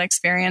differently in that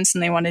experience,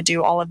 and they want to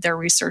do all of their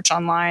research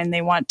online.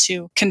 They want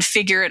to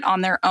configure it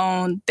on their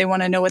own. They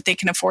want to know what they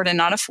can afford and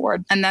not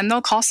afford. And then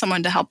they'll call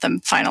someone to help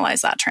them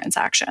finalize that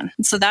transaction.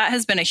 And so that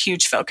has been a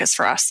huge focus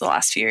for us the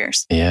last few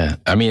years. Yeah.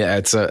 I mean,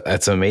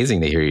 it's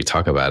amazing to hear you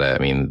talk about it.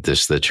 I mean,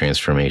 just the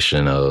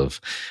transformation of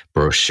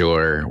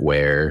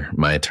brochureware,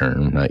 my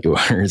term, not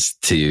yours,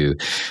 to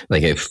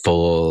like a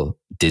full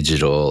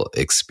digital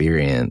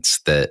experience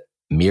that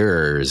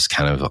mirrors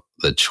kind of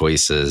the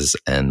choices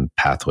and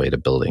pathway to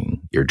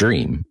building your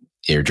dream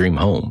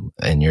home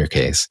in your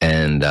case.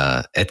 And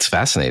it's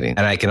fascinating.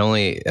 And I can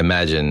only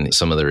imagine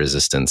some of the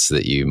resistance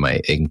that you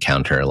might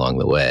encounter along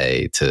the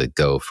way to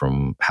go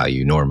from how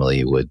you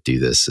normally would do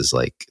this as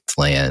like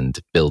land,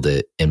 build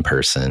it in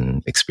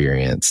person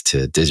experience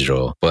to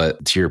digital.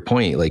 But to your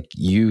point, like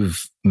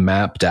you've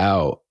mapped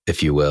out,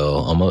 if you will,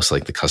 almost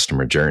like the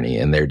customer journey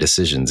and their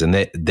decisions.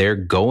 And they're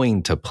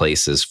going to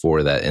places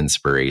for that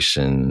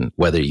inspiration,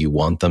 whether you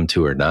want them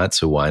to or not.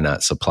 So why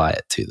not supply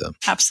it to them?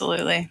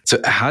 Absolutely. So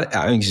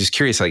I'm just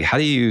curious, like, how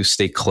do you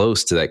stay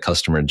close to that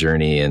customer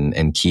journey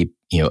and keep,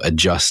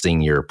 adjusting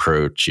your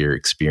approach, your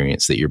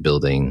experience that you're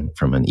building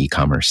from an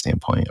e-commerce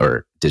standpoint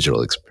or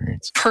digital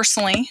experience?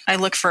 Personally, I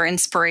look for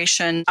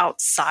inspiration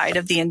outside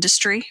of the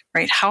industry,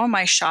 right? How am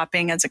I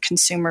shopping as a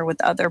consumer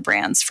with other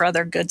brands for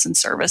other goods and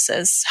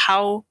services?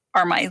 How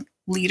are my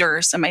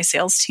leaders and my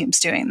sales teams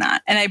doing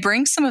that. And I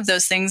bring some of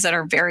those things that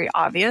are very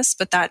obvious,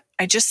 but that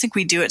I just think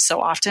we do it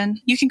so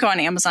often. You can go on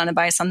Amazon and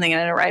buy something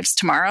and it arrives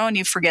tomorrow and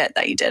you forget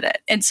that you did it.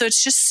 And so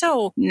it's just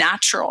so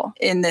natural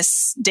in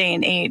this day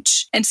and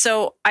age. And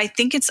so I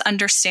think it's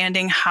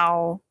understanding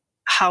how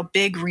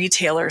big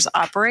retailers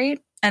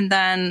operate. And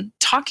then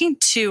talking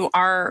to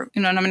our,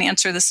 and I'm going to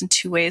answer this in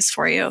two ways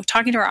for you,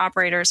 talking to our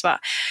operators about,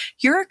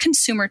 you're a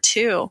consumer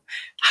too.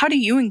 How do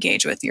you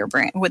engage with your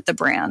brand, with the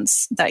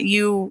brands that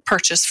you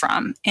purchase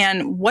from?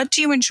 And what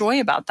do you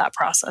enjoy about that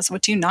process?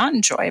 What do you not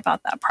enjoy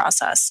about that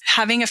process?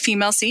 Having a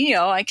female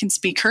CEO, I can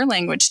speak her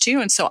language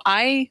too. And so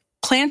I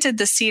planted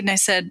the seed and I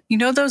said,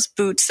 those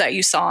boots that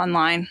you saw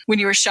online when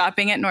you were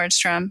shopping at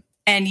Nordstrom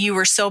and you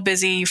were so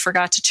busy, you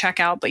forgot to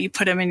check out, but you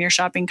put them in your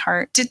shopping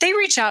cart. Did they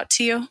reach out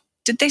to you?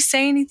 Did they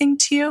say anything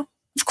to you?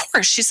 Of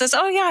course. She says,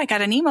 oh yeah, I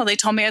got an email. They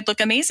told me I'd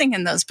look amazing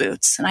in those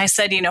boots. And I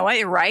said, you know what?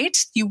 You're right.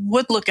 You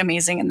would look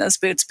amazing in those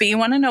boots, but you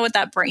want to know what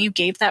that brand, you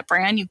gave that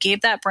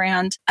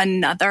brand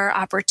another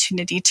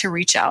opportunity to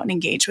reach out and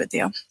engage with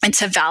you and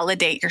to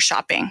validate your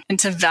shopping and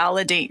to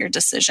validate your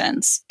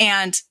decisions.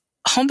 And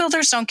home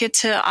builders don't get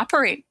to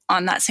operate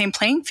on that same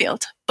playing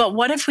field. But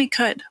what if we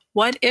could?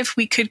 What if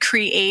we could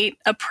create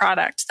a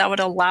product that would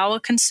allow a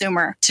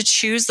consumer to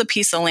choose the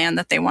piece of land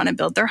that they want to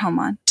build their home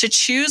on, to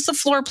choose the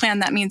floor plan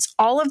that means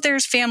all of their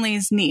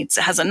family's needs?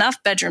 It has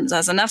enough bedrooms,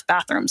 has enough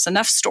bathrooms,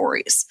 enough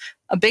stories,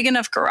 a big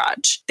enough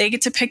garage. They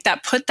get to pick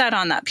that, put that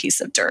on that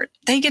piece of dirt.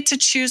 They get to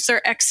choose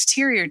their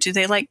exterior. Do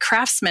they like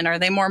craftsman? Are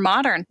they more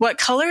modern? What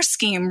color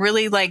scheme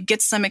really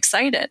gets them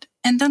excited?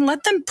 And then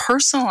let them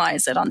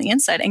personalize it on the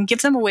inside and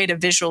give them a way to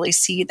visually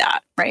see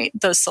that, right?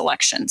 Those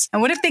selections.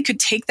 And what if they could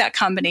take that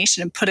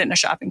combination and put it in a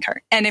shopping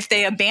cart? And if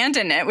they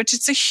abandon it, which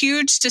it's a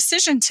huge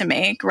decision to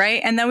make,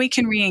 right? And then we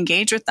can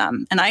re-engage with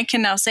them. And I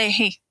can now say,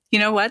 hey, you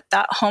know what?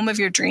 That home of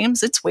your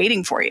dreams, it's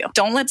waiting for you.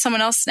 Don't let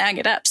someone else snag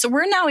it up. So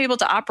we're now able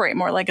to operate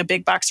more like a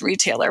big box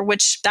retailer,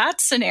 which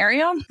that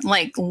scenario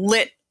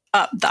lit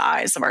up the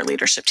eyes of our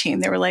leadership team.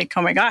 They were like,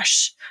 oh my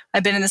gosh,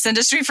 I've been in this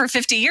industry for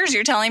 50 years.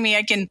 You're telling me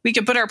we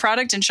can put our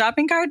product in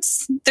shopping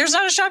carts? There's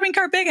not a shopping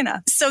cart big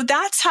enough. So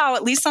that's how,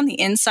 at least on the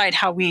inside,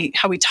 how we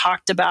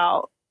talked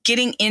about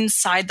getting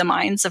inside the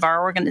minds of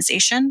our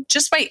organization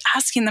just by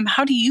asking them,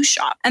 how do you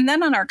shop? And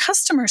then on our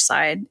customer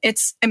side,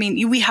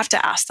 we have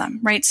to ask them,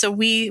 right? So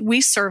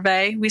we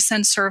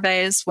send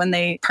surveys when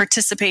they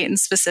participate in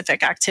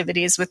specific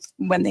activities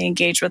when they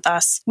engage with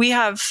us. We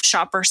have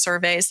shopper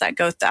surveys that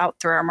go out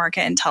through our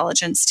market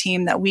intelligence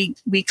team that we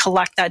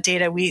collect that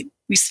data. We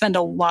spend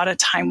a lot of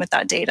time with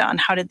that data on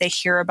how did they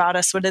hear about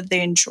us? What did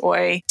they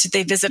enjoy? Did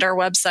they visit our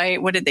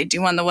website? What did they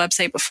do on the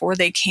website before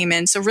they came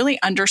in? So really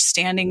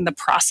understanding the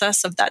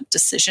process of that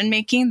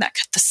decision-making, the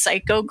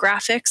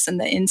psychographics and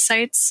the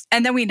insights.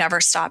 And then we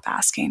never stop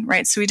asking,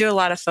 right? So we do a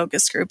lot of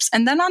focus groups.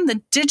 And then on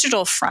the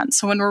digital front,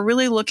 so when we're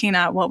really looking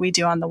at what we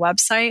do on the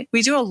website,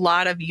 we do a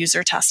lot of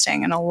user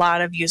testing and a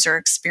lot of user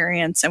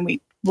experience. And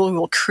we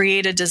will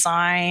create a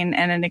design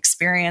and an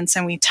experience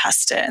and we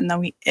test it and then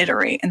we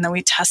iterate and then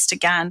we test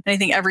again. And I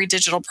think every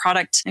digital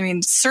product,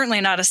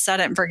 certainly not a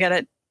set it and forget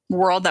it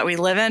world that we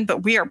live in,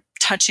 but we are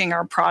touching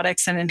our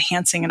products and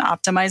enhancing and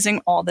optimizing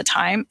all the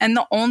time. And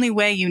the only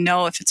way you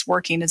know if it's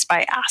working is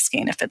by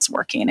asking if it's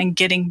working and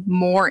getting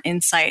more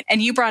insight.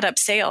 And you brought up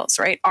sales,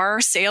 right?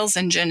 Our sales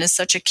engine is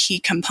such a key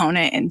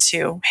component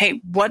into, hey,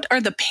 what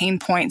are the pain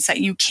points that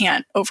you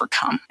can't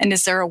overcome? And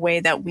is there a way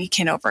that we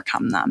can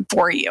overcome them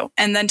for you?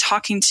 And then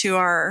talking to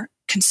our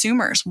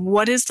consumers,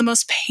 what is the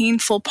most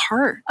painful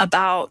part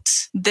about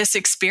this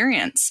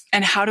experience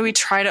and how do we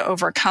try to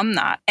overcome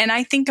that? And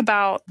I think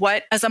about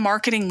what, as a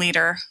marketing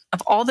leader,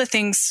 of all the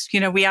things,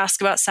 we ask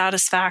about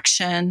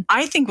satisfaction,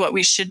 I think what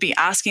we should be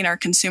asking our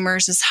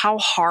consumers is how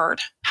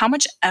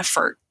much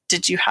effort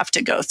did you have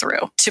to go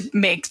through to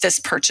make this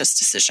purchase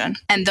decision?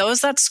 And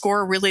those that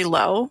score really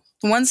low,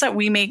 the ones that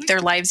we make their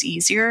lives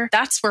easier,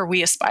 that's where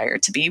we aspire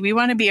to be. We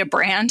want to be a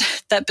brand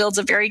that builds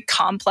a very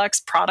complex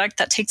product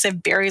that takes a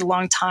very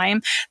long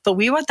time, but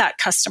we want that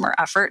customer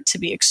effort to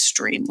be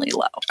extremely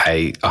low.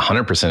 I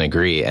 100%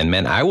 agree. And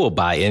man, I will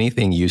buy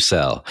anything you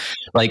sell.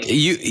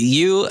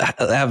 You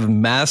have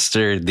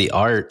mastered the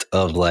art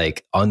of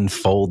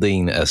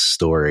unfolding a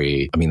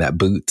story. that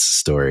boots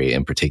story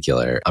in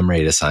particular. I'm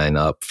ready to sign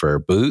up for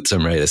boots.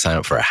 I'm ready to sign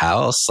up for a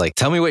house.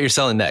 Tell me what you're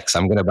selling next.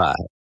 I'm going to buy.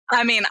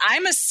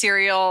 I'm a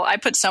serial. I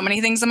put so many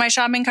things in my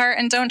shopping cart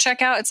and don't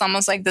check out. It's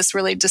almost like this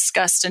really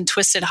disgusted and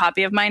twisted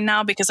hobby of mine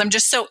now because I'm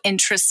just so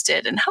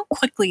interested in how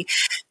quickly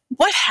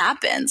what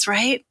happens,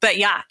 right? But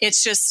yeah,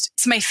 it's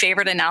my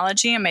favorite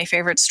analogy and my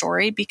favorite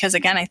story because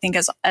again, I think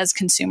as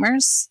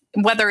consumers,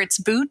 whether it's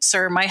boots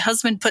or my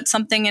husband put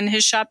something in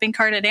his shopping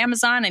cart at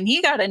Amazon and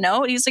he got a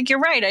note, he's like, you're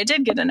right, I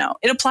did get a note.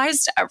 It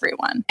applies to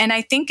everyone. And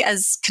I think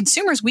as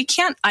consumers, we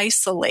can't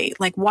isolate,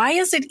 why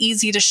is it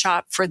easy to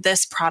shop for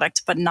this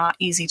product, but not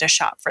easy to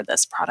shop for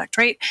this product,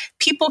 right?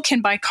 People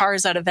can buy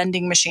cars out of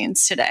vending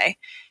machines today.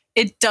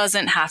 It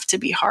doesn't have to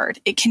be hard.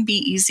 It can be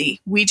easy.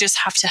 We just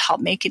have to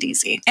help make it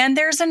easy. And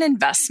there's an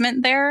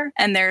investment there,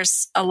 and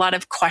there's a lot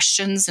of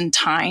questions and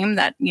time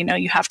that,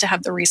 you have to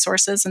have the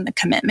resources and the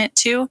commitment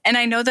to. And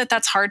I know that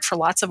that's hard for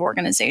lots of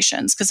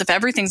organizations, because if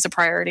everything's a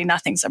priority,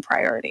 nothing's a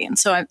priority. And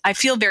so I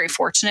feel very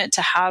fortunate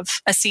to have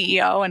a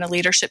CEO and a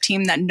leadership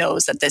team that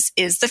knows that this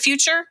is the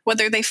future.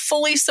 Whether they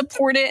fully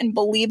support it and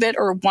believe it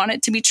or want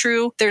it to be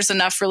true, there's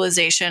enough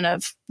realization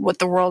of what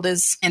the world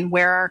is and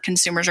where our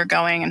consumers are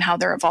going and how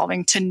they're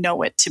evolving to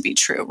know it to be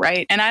true,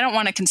 right? And I don't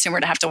want a consumer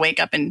to have to wake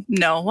up and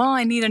know, well,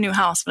 I need a new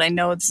house, but I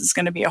know this is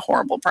going to be a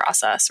horrible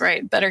process,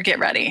 right? Better get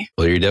ready.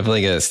 Well, you're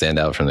definitely going to stand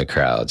out from the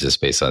crowd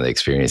just based on the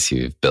experience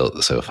you've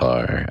built so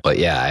far. But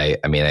yeah,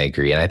 I mean, I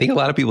agree. And I think a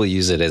lot of people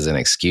use it as an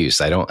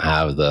excuse. I don't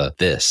have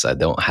I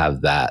don't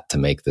have that to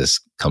make this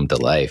come to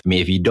life. I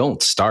mean, if you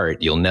don't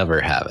start, you'll never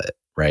have it,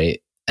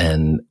 right?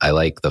 And I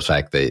like the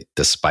fact that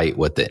despite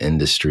what the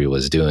industry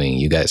was doing,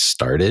 you guys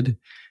started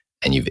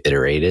and you've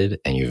iterated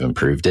and you've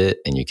improved it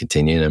and you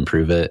continue to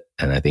improve it.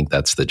 And I think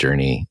that's the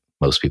journey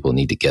most people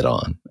need to get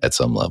on at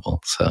some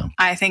level. So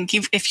I think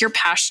if you're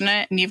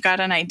passionate and you've got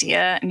an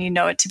idea and you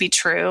know it to be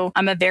true,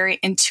 I'm a very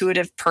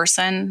intuitive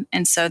person.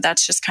 And so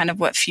that's just kind of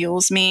what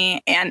fuels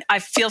me. And I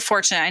feel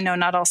fortunate. I know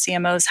not all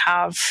CMOs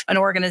have an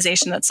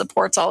organization that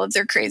supports all of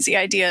their crazy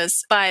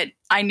ideas, but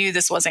I knew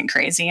this wasn't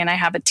crazy. And I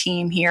have a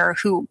team here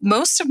who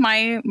most of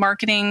my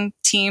marketing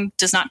team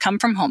does not come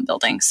from home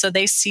building. So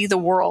they see the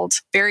world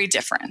very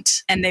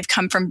different. And they've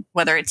come from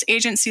whether it's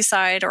agency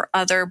side or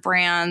other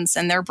brands,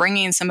 and they're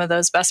bringing some of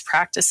those best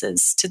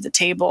practices to the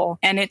table.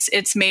 And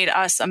it's made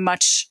us a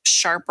much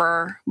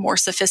sharper, more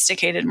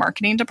sophisticated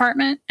marketing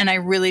department. And I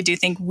really do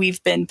think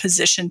we've been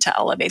positioned to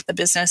elevate the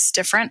business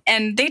different.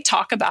 And they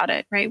talk about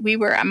it, right? We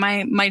were at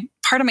my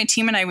part of my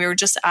team and I, we were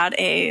just at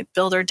a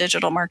Builder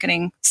Digital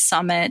Marketing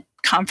Summit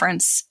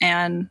conference,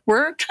 and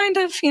we're kind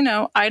of,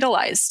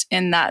 idolized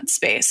in that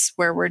space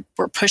where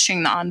we're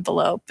pushing the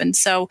envelope. And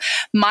so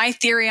my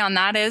theory on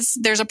that is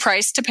there's a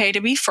price to pay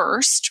to be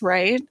first,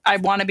 right? I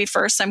want to be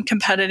first. I'm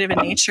competitive in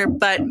nature,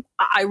 but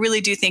I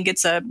really do think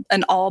it's an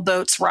all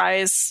boats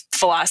rise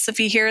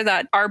philosophy here,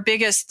 that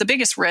the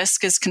biggest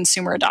risk is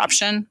consumer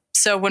adoption.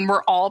 So when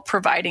we're all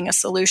providing a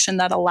solution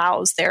that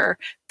allows their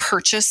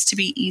purchase to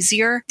be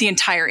easier, the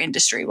entire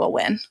industry will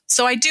win.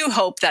 So I do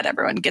hope that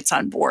everyone gets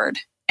on board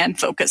and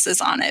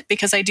focuses on it,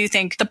 because I do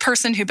think the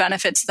person who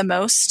benefits the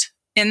most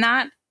in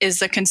that is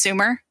the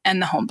consumer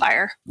and the home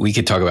buyer. We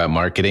could talk about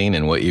marketing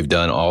and what you've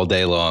done all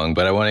day long,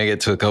 but I want to get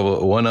to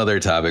one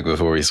other topic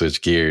before we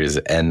switch gears.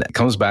 And it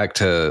comes back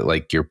to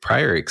like your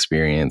prior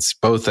experience,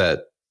 both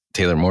at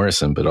Taylor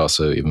Morrison, but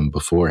also even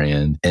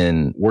beforehand,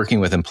 and working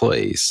with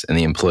employees and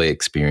the employee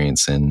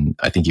experience. And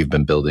I think you've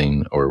been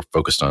building or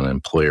focused on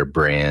employer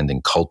brand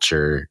and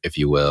culture, if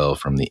you will,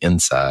 from the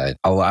inside.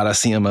 A lot of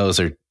CMOs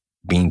are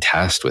being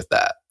tasked with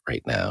that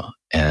right now.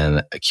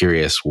 And I'm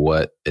curious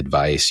what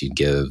advice you'd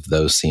give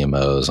those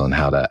CMOs on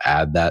how to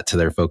add that to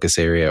their focus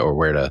area, or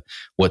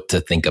what to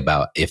think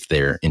about if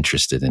they're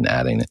interested in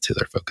adding it to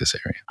their focus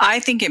area. I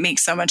think it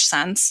makes so much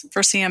sense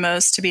for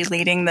CMOs to be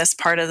leading this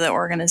part of the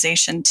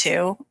organization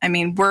too. I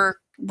mean, we're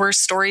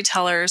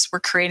storytellers, we're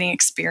creating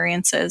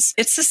experiences.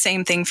 It's the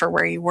same thing for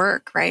where you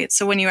work, right?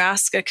 So when you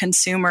ask a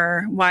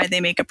consumer why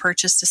they make a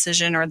purchase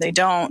decision or they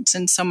don't,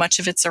 and so much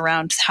of it's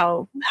around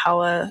how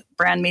a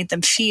brand made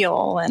them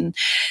feel. And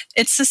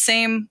it's the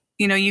same,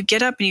 you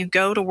get up and you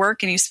go to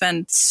work and you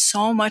spend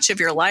so much of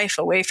your life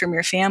away from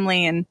your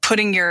family and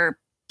putting your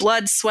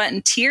blood, sweat,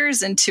 and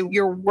tears into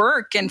your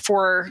work and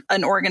for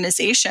an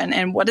organization.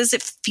 And what does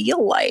it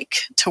feel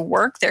like to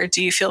work there?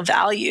 Do you feel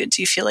valued?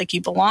 Do you feel like you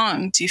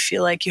belong? Do you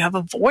feel like you have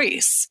a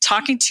voice?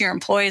 Talking to your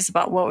employees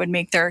about what would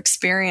make their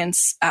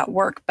experience at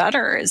work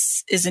better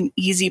is an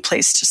easy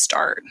place to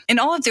start. In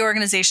all of the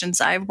organizations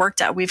I've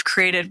worked at, we've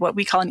created what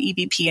we call an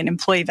EVP, an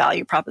employee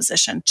value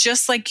proposition,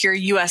 just like your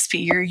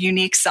USP, your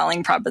unique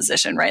selling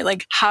proposition, right?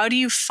 Like, how do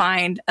you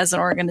find as an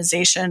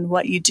organization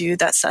what you do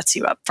that sets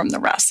you up from the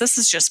rest? This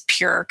is just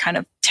pure kind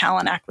of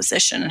talent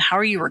acquisition. And how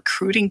are you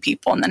recruiting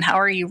people? And then how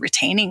are you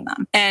retaining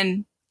them?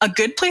 And a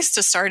good place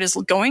to start is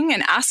going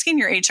and asking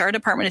your HR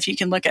department if you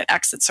can look at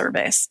exit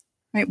surveys.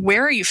 Right?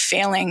 Where are you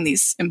failing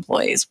these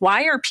employees?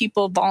 Why are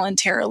people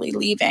voluntarily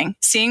leaving?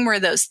 Seeing where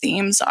those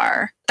themes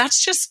are.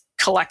 That's just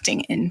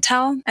collecting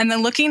intel, and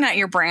then looking at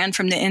your brand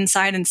from the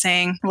inside and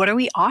saying, what do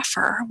we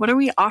offer? What do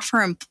we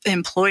offer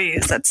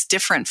employees that's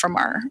different from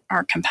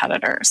our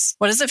competitors?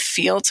 What does it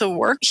feel to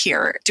work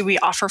here? Do we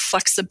offer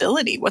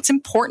flexibility? What's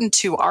important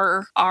to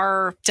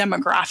our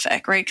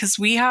demographic, right? Because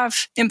we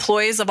have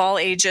employees of all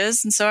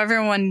ages, and so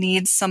everyone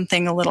needs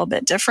something a little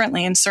bit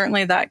differently. And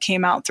certainly that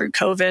came out through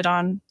COVID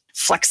on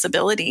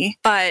flexibility,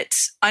 but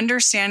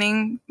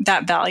understanding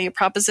that value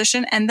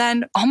proposition and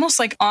then almost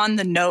like on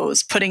the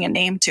nose, putting a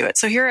name to it.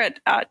 So here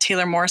at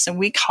Taylor Morrison,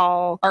 we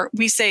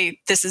say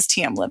this is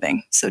TM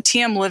Living. So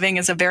TM Living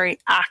is a very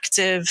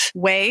active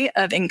way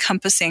of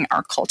encompassing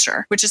our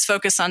culture, which is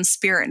focused on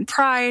spirit and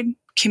pride,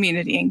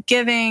 community and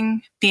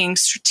giving, being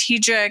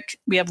strategic.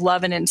 We have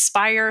love and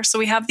inspire. So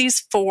we have these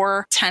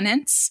 4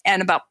 tenets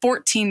and about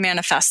 14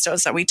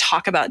 manifestos that we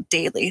talk about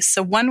daily.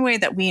 So one way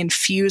that we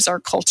infuse our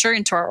culture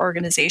into our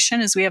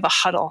organization is we have a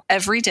huddle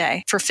every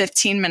day for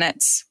 15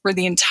 minutes where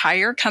the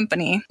entire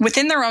company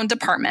within their own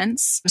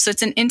departments. So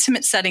it's an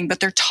intimate setting, but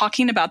they're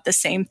talking about the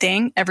same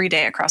thing every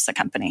day across the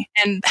company.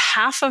 And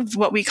half of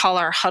what we call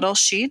our huddle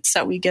sheets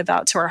that we give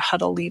out to our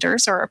huddle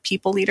leaders or our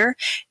people leader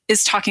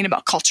is talking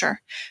about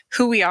culture,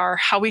 who we are,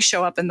 how we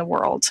show up in the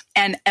world.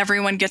 And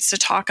everyone gets to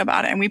talk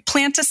about it. And we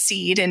plant a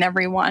seed in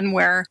everyone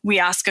where we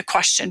ask a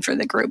question for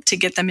the group to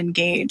get them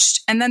engaged.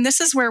 And then this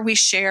is where we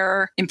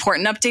share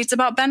important updates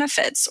about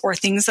benefits or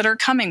things that are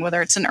coming,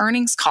 whether it's an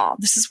earnings call.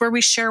 This is where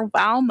we share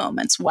wow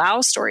moments,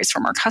 wow stories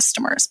from our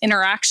customers,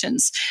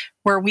 interactions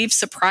where we've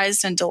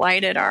surprised and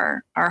delighted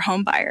our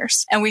home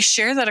buyers. And we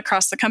share that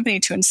across the company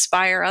to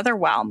inspire other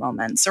wow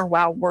moments or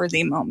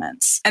wow-worthy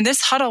moments. And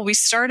this huddle, we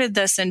started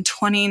this in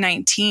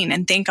 2019.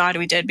 And thank God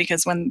we did,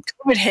 because when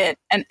COVID hit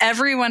and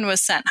everyone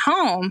was sent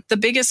home, the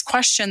biggest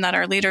question that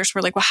our leaders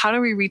were like, well, how do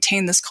we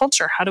retain this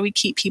culture? How do we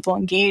keep people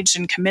engaged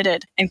and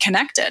committed and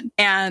connected?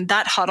 And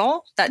that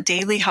huddle, that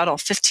daily huddle,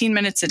 15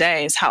 minutes a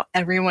day, is how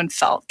everyone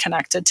felt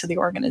connected to the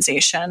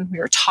organization. We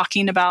were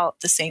talking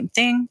about the same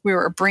thing. We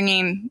were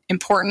bringing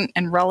important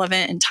and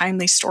relevant and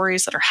timely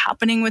stories that are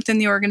happening within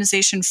the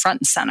organization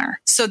front and center.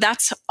 So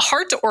that's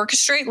hard to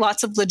orchestrate,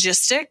 lots of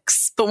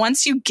logistics. But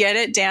once you get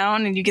it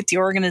down and you get the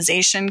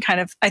organization kind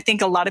of, I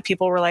think a lot of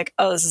people were like,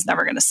 oh, this is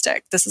never going to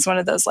stick. This is one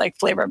of those like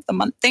flavor of the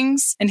month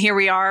things. And here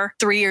we are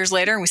 3 years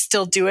later and we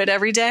still do it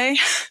every day.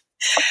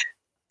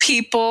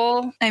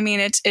 People, I mean,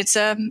 it's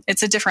a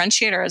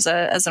differentiator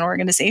as an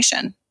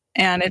organization.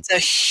 And it's a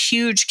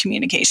huge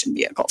communication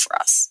vehicle for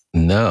us.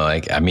 No,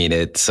 I mean,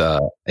 it's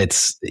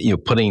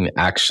putting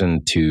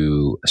action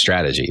to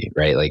strategy,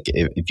 right? Like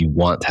if you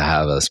want to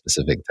have a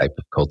specific type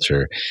of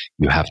culture,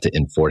 you have to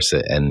enforce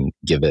it and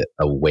give it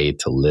a way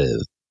to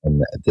live.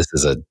 And this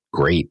is a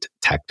great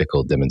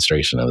tactical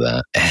demonstration of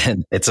that.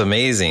 And it's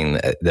amazing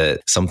that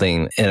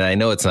something, and I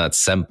know it's not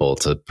simple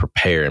to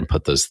prepare and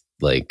put those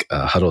like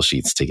huddle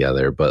sheets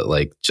together, but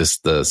like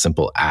just the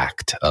simple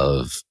act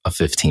of a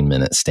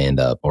 15-minute stand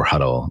up or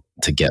huddle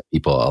to get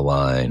people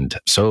aligned.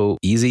 So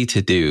easy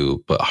to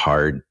do, but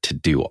hard to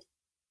do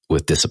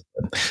with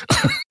discipline.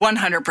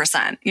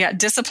 100%. Yeah.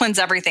 Discipline's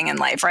everything in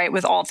life, right?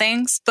 With all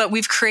things. But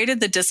we've created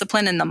the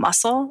discipline and the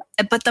muscle.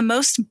 But the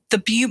most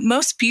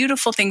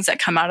beautiful things that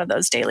come out of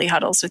those daily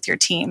huddles with your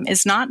team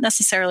is not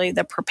necessarily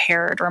the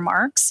prepared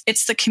remarks.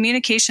 It's the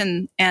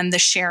communication and the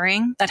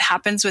sharing that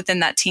happens within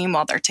that team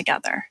while they're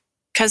together.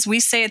 Because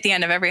we say at the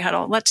end of every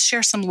huddle, let's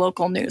share some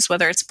local news,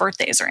 whether it's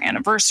birthdays or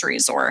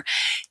anniversaries, or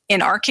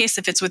in our case,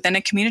 if it's within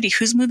a community,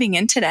 who's moving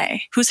in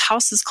today, whose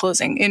house is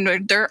closing,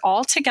 and they're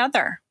all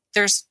together.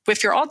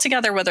 If you're all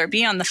together, whether it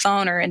be on the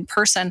phone or in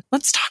person,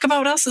 let's talk about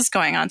what else is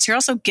going on. So you're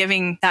also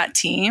giving that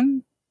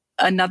team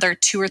another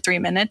 2 or 3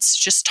 minutes,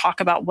 just talk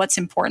about what's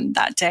important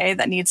that day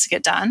that needs to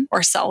get done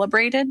or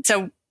celebrated.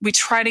 So we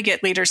try to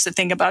get leaders to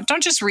think about,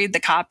 don't just read the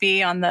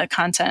copy on the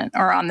content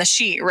or on the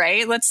sheet,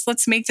 right?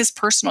 Let's make this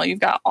personal. You've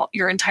got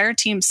your entire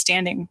team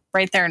standing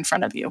right there in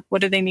front of you.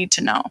 What do they need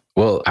to know?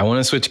 Well, I want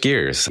to switch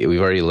gears. We've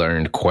already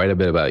learned quite a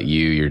bit about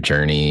you, your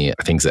journey,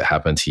 things that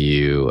happened to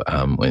you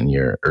in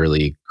your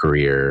early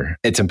career.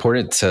 It's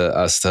important to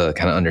us to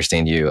kind of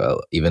understand you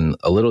even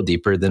a little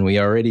deeper than we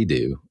already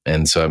do.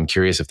 And so I'm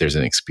curious if there's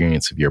an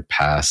experience of your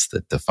past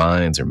that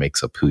defines or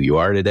makes up who you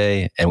are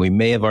today. And we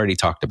may have already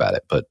talked about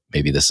it, but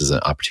maybe this is an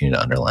opportunity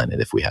to underline it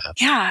if we have.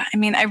 Yeah. I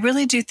mean, I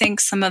really do think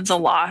some of the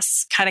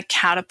loss kind of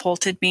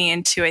catapulted me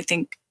into, I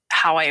think,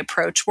 how I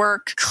approach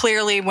work.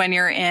 Clearly, when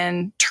you're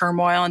in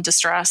turmoil and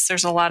distress,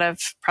 there's a lot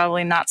of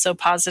probably not so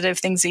positive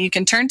things that you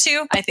can turn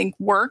to. I think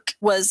work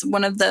was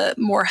one of the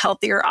more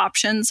healthier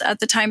options at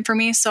the time for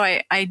me. So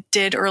I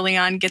did early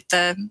on get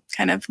the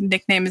kind of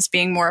nickname as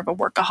being more of a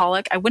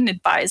workaholic. I wouldn't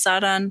advise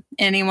that on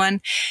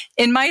anyone.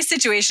 In my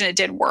situation, it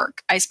did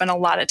work. I spent a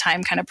lot of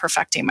time kind of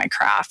perfecting my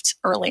craft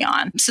early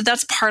on. So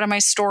that's part of my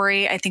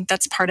story. I think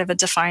that's part of a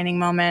defining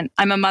moment.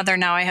 I'm a mother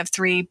now. I have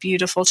 3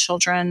 beautiful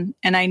children.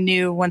 And I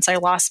knew once I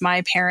lost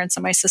my parents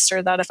and my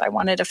sister that if I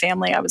wanted a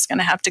family, I was going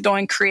to have to go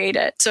and create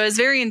it. So I was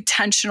very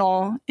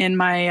intentional in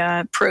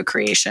my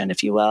procreation,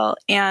 if you will.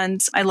 And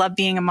I love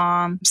being a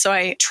mom. So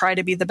I try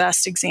to be the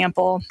best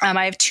example.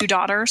 I have 2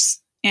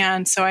 daughters.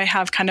 And so I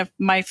have kind of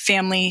my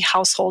family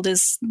household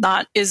is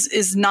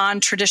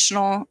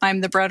non-traditional.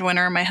 I'm the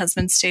breadwinner. My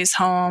husband stays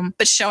home,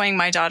 but showing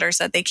my daughters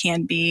that they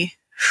can be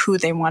who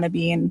they want to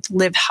be and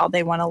live how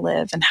they want to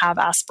live and have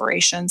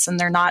aspirations. And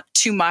they're not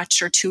too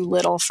much or too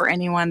little for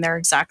anyone. They're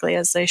exactly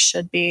as they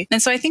should be.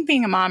 And so I think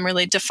being a mom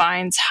really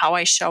defines how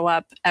I show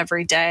up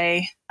every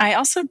day. I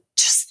also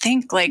just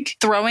think like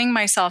throwing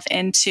myself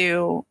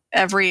into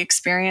every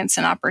experience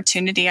and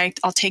opportunity.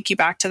 I'll take you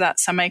back to that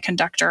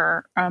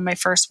semiconductor, my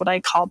first, what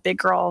I call big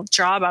girl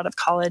job out of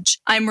college.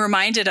 I'm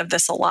reminded of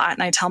this a lot.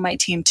 And I tell my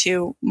team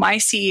too, my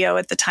CEO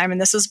at the time,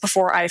 and this was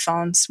before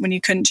iPhones, when you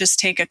couldn't just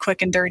take a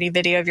quick and dirty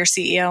video of your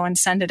CEO and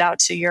send it out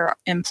to your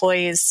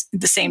employees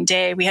the same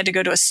day. We had to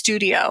go to a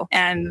studio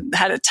and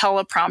had a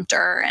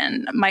teleprompter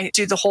and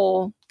do the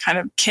whole kind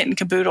of kit and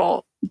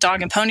caboodle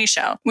dog and pony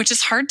show, which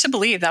is hard to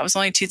believe. That was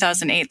only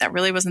 2008. That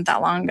really wasn't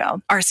that long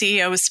ago. Our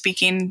CEO was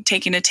speaking,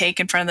 taking a take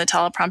in front of the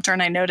teleprompter,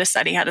 and I noticed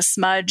that he had a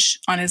smudge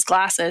on his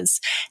glasses,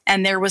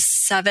 and there was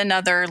 7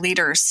 other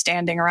leaders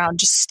standing around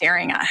just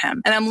staring at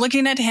him. And I'm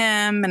looking at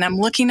him, and I'm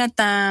looking at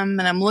them,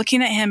 and I'm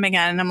looking at him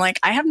again, and I'm like,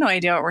 I have no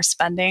idea what we're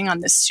spending on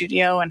this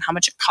studio and how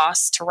much it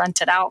costs to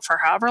rent it out for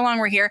however long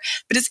we're here.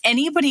 But is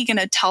anybody going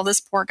to tell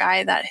this poor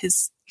guy that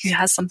he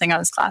has something on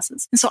his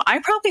glasses? And so I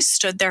probably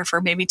stood there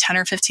for maybe 10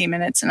 or 15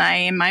 minutes. And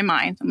in my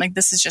mind, I'm like,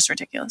 this is just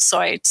ridiculous. So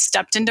I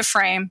stepped into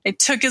frame. I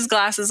took his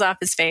glasses off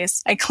his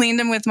face. I cleaned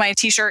him with my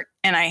t-shirt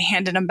and I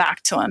handed him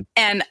back to him.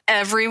 And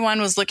everyone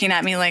was looking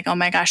at me like, oh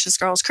my gosh, this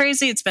girl's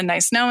crazy. It's been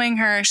nice knowing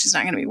her. She's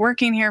not going to be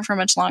working here for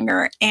much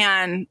longer.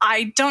 And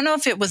I don't know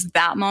if it was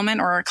that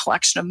moment or a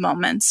collection of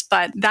moments,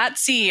 but that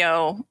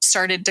CEO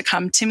started to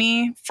come to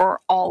me for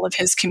all of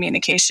his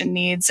communication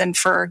needs and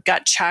for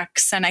gut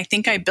checks. And I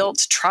think I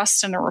built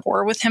trust and a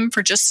rapport with him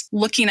for just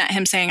looking at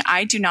him saying,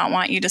 I do not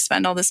want you to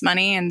spend all this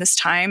money and this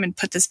time and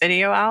put this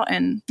video out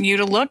and you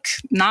to look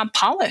not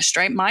polished,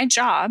 right? My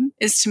job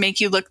is to make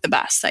you look the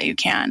best that you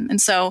can. And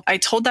so I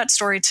told that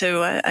story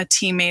to a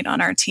teammate on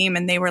our team,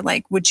 and they were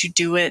like, would you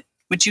do it?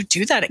 Would you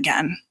do that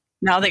again?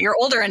 Now that you're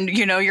older and,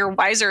 you're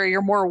wiser,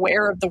 you're more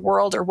aware of the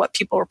world or what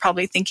people were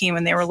probably thinking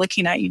when they were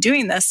looking at you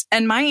doing this.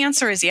 And my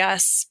answer is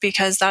yes,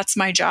 because that's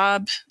my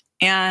job.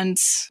 And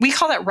we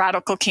call that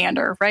radical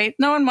candor, right?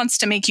 No one wants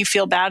to make you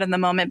feel bad in the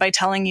moment by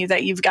telling you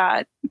that you've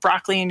got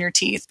broccoli in your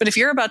teeth. But if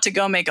you're about to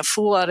go make a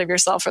fool out of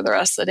yourself for the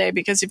rest of the day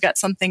because you've got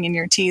something in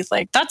your teeth,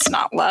 like that's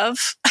not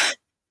love.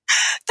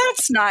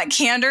 That's not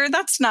candor.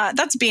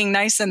 That's being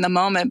nice in the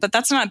moment, but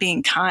that's not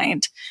being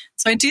kind.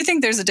 So I do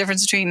think there's a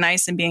difference between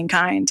nice and being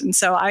kind. And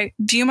so I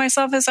view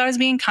myself as I was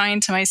being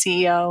kind to my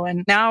CEO.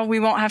 And now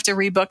we won't have to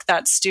rebook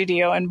that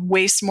studio and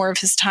waste more of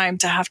his time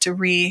to have to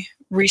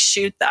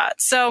reshoot that.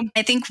 So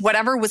I think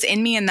whatever was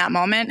in me in that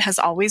moment has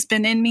always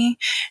been in me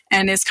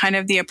and is kind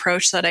of the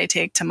approach that I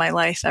take to my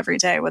life every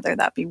day, whether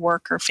that be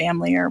work or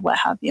family or what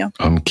have you.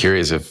 I'm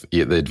curious if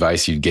the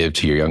advice you'd give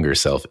to your younger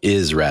self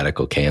is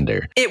radical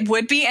candor. It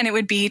would be, and it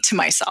would be to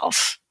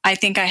myself. I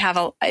think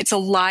it's a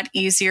lot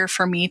easier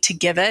for me to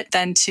give it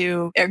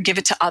give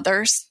it to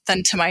others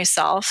than to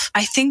myself.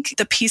 I think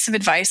the piece of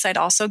advice I'd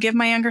also give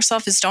my younger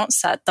self is don't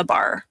set the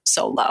bar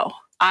so low.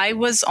 I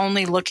was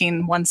only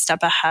looking one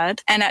step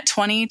ahead. And at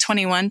 20,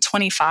 21,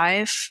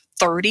 25,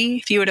 30,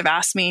 if you would have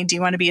asked me, do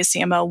you want to be a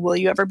CMO? Will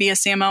you ever be a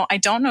CMO? I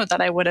don't know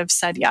that I would have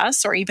said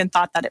yes or even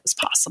thought that it was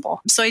possible.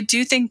 So I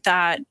do think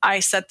that I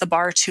set the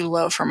bar too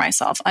low for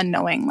myself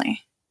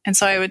unknowingly. And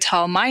so I would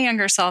tell my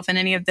younger self and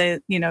any of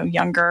the,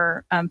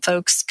 younger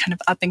folks kind of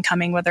up and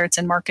coming, whether it's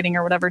in marketing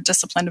or whatever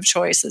discipline of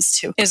choice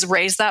is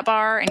raise that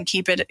bar and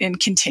keep it and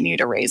continue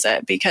to raise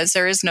it because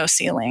there is no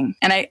ceiling.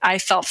 And I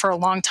felt for a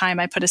long time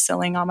I put a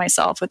ceiling on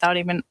myself without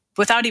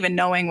even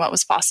knowing what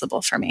was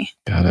possible for me.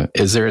 Got it.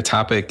 Is there a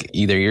topic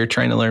either you're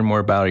trying to learn more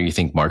about or you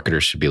think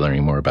marketers should be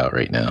learning more about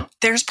right now?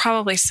 There's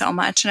probably so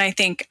much. And I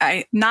think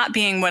not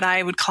being what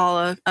I would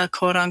call a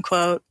quote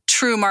unquote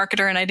true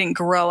marketer, and I didn't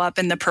grow up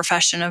in the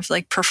profession of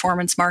like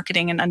performance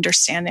marketing and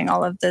understanding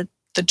all of the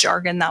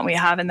jargon that we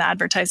have in the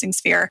advertising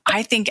sphere.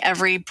 I think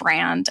every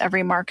brand,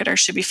 every marketer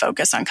should be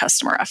focused on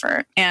customer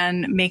effort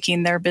and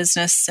making their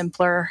business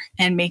simpler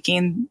and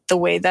making the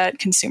way that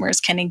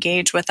consumers can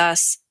engage with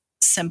us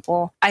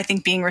simple. I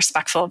think being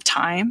respectful of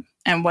time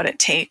and what it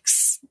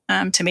takes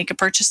to make a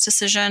purchase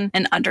decision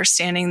and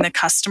understanding the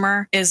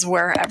customer is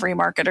where every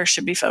marketer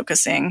should be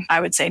focusing,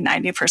 I would say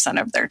 90%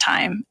 of their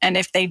time. And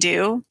if they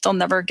do, they'll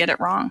never get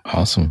it wrong.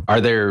 Awesome. Are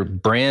there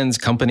brands,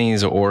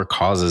 companies, or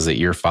causes that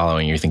you're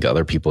following you think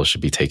other people should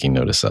be taking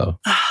notice of?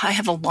 I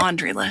have a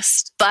laundry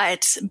list.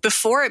 But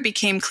before it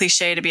became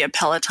cliche to be a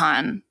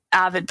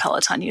avid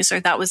Peloton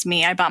user. That was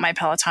me. I bought my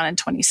Peloton in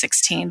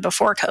 2016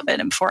 before COVID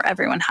and before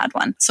everyone had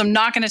one. So I'm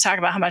not going to talk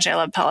about how much I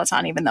love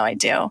Peloton, even though I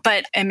do.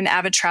 But I'm an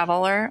avid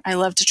traveler. I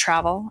love to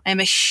travel. I'm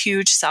a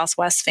huge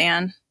Southwest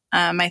fan.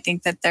 I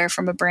think that they're,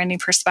 from a branding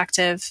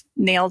perspective,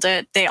 nailed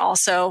it. They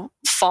also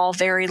fall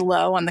very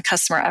low on the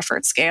customer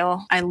effort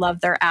scale. I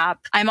love their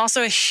app. I'm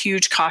also a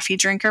huge coffee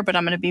drinker, but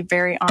I'm going to be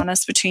very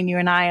honest between you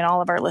and I and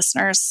all of our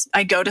listeners.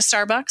 I go to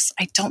Starbucks.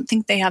 I don't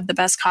think they have the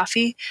best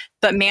coffee,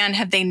 but man,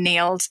 have they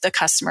nailed the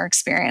customer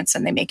experience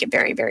and they make it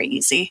very, very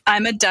easy.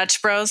 I'm a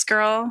Dutch Bros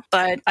girl,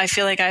 but I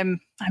feel like I'm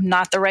I'm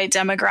not the right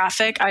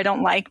demographic. I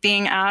don't like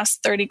being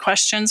asked 30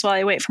 questions while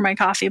I wait for my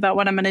coffee about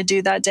what I'm going to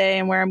do that day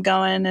and where I'm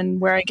going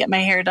and where I get my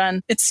hair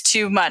done. It's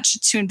too much,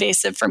 it's too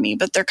invasive for me,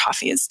 but their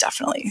coffee is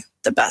definitely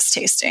the best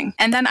tasting.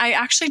 And then I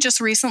actually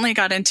just recently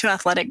got into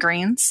athletic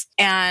greens,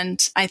 and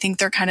I think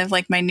they're kind of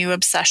like my new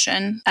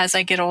obsession as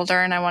I get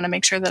older, and I want to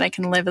make sure that I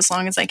can live as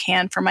long as I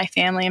can for my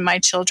family and my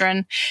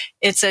children.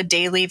 It's a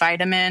daily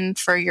vitamin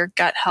for your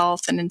gut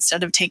health, and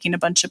instead of taking a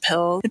bunch of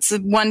pills, it's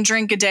one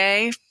drink a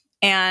day.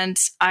 And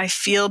I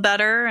feel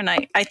better. And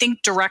I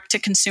think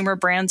direct-to-consumer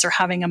brands are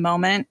having a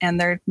moment, and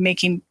they're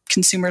making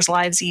consumers'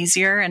 lives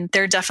easier. And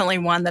they're definitely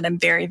one that I'm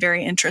very,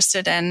 very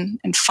interested in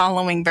and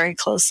following very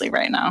closely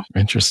right now.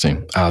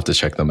 Interesting. I'll have to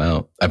check them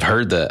out. I've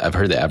heard the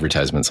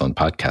advertisements on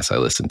podcasts I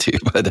listen to,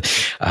 but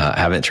I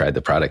haven't tried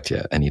the product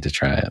yet. I need to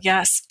try it.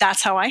 Yes,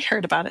 that's how I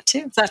heard about it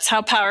too. That's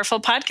how powerful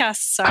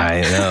podcasts are.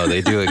 I know.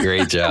 They do a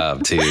great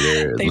job too.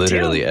 They're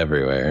literally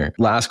everywhere.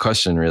 Last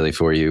question really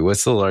for you.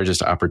 What's the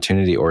largest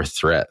opportunity or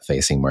threat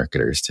facing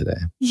marketers today?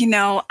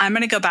 I'm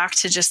going to go back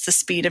to just the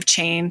speed of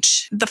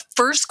change. The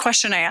first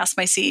question I asked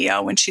my CEO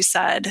when she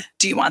said,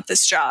 "Do you want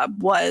this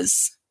job?"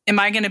 was, am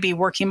I going to be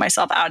working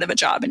myself out of a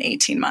job in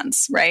 18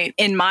 months, right?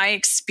 In my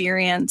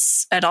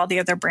experience at all the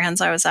other brands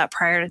I was at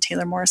prior to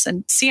Taylor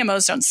Morrison,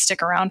 CMOs don't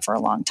stick around for a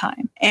long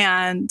time.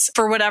 And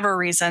for whatever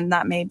reason,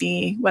 that may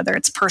be, whether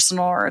it's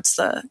personal or it's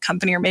the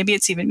company, or maybe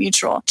it's even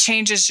mutual,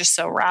 change is just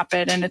so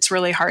rapid, and it's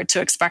really hard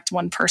to expect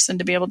one person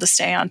to be able to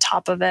stay on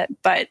top of it.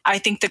 But I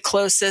think the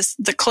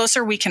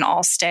closer we can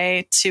all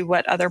stay to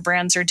what other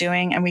brands are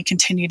doing, and we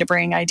continue to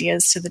bring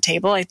ideas to the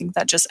table, I think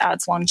that just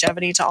adds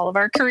longevity to all of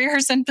our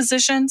careers and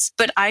positions.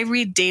 But I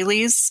read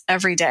dailies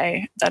every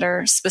day that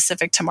are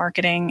specific to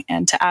marketing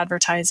and to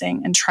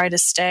advertising, and try to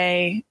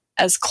stay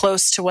as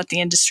close to what the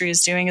industry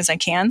is doing as I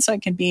can. So I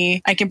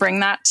can bring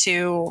that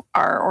to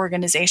our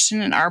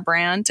organization and our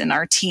brand and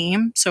our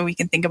team, so we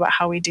can think about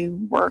how we do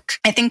work.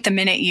 I think the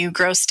minute you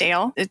grow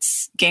stale,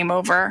 it's game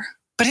over.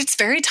 But it's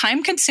very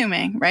time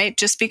consuming, right?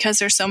 Just because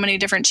there's so many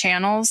different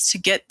channels to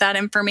get that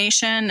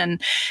information,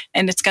 and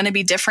it's going to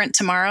be different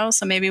tomorrow.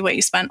 So maybe what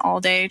you spent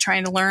all day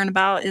trying to learn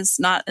about is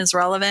not as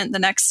relevant the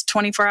next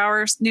 24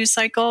 hours news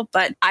cycle.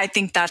 But I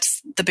think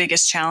that's the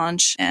biggest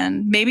challenge,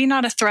 and maybe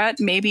not a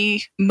threat,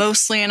 maybe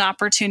mostly an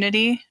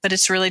opportunity, but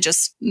it's really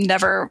just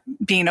never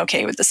being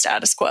okay with the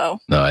status quo.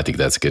 No, I think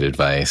that's good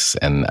advice.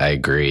 And I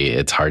agree.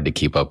 It's hard to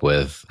keep up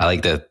with. I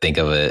like to think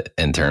of it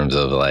in terms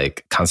of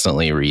like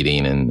constantly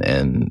reading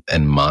and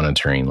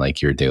monitoring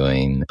like you're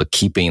doing, but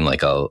keeping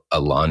like a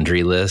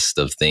laundry list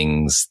of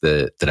things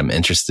that I'm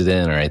interested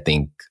in, or I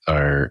think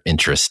are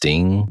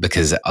interesting,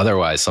 because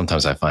otherwise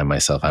sometimes I find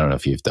myself, I don't know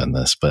if you've done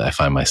this, but I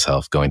find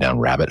myself going down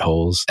rabbit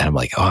holes, and I'm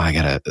like, oh, I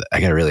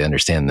gotta really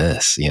understand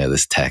this,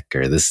 this tech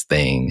or this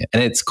thing.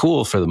 And it's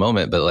cool for the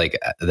moment, but like,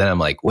 then I'm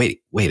like,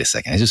 wait a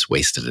second, I just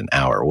wasted an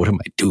hour. What am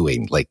I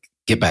doing? Like,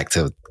 get back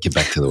to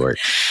the work.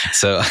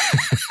 So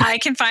I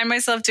can find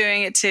myself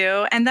doing it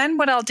too. And then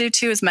what I'll do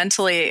too is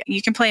mentally,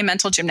 you can play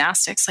mental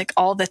gymnastics, like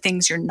all the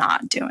things you're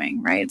not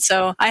doing, right?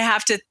 So I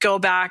have to go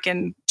back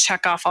and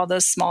check off all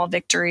those small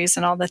victories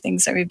and all the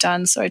things that we've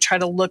done. So I try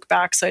to look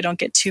back so I don't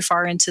get too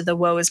far into the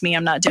woe is me,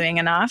 I'm not doing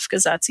enough,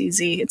 because that's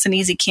easy. It's an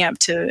easy camp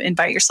to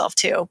invite yourself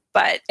to,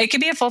 but it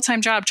could be a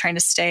full-time job trying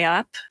to stay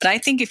up. But I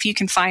think if you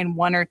can find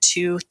one or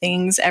two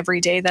things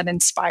every day that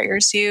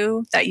inspires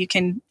you, that you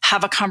can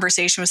have a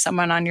conversation with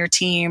someone on your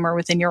team or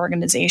within your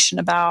organization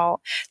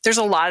about, there's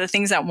a lot of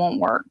things that won't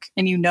work,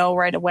 and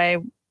right away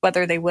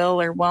whether they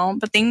will or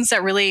won't, but things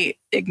that really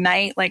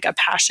ignite like a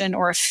passion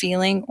or a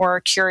feeling or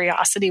a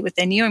curiosity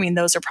within you, I mean,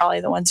 those are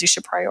probably the ones you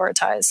should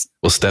prioritize.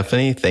 Well,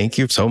 Stephanie, thank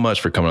you so much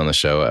for coming on the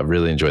show. I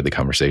really enjoyed the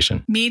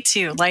conversation. Me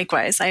too.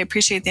 Likewise. I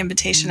appreciate the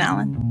invitation,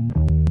 Alan.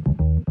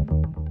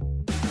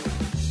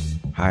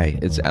 Hi,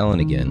 it's Alan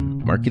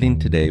again. Marketing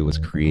Today was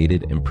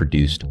created and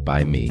produced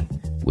by me,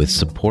 with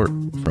support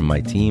from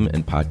my team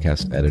and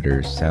podcast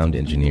editors, sound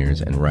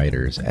engineers, and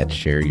writers at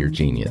Share Your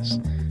Genius.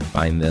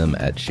 Find them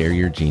at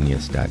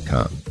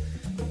shareyourgenius.com.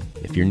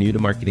 If you're new to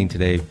Marketing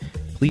Today,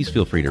 please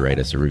feel free to write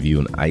us a review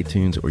on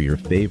iTunes or your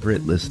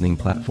favorite listening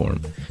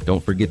platform.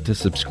 Don't forget to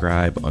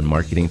subscribe on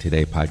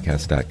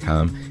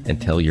marketingtodaypodcast.com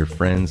and tell your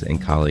friends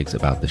and colleagues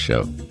about the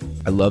show.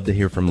 I love to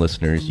hear from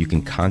listeners. You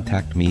can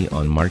contact me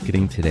on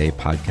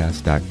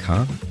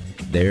marketingtodaypodcast.com.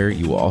 There,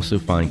 you will also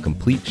find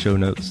complete show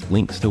notes,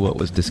 links to what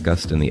was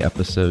discussed in the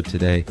episode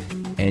today,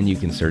 and you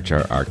can search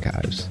our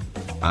archives.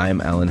 I'm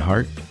Alan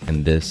Hart,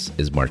 and this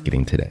is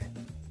Marketing Today.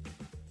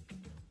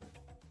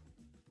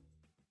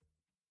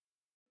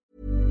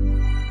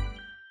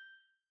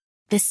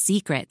 The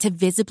secret to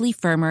visibly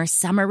firmer,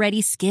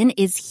 summer-ready skin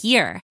is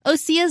here.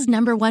 Osea's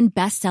 #1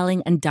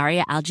 best-selling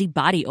Undaria Algae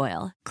Body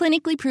Oil.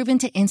 Clinically proven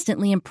to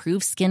instantly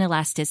improve skin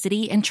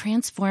elasticity and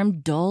transform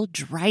dull,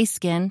 dry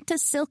skin to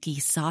silky,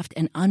 soft,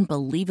 and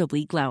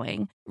unbelievably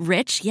glowing.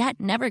 Rich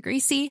yet never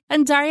greasy,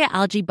 Undaria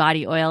Algae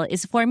Body Oil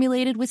is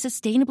formulated with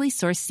sustainably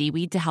sourced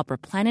seaweed to help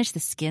replenish the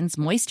skin's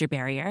moisture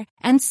barrier,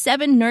 and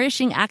 7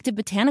 nourishing active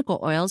botanical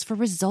oils for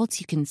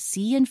results you can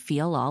see and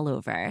feel all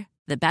over.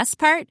 The best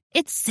part?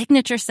 It's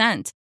signature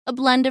scent. A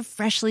blend of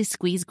freshly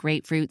squeezed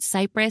grapefruit,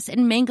 cypress,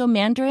 and mango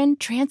mandarin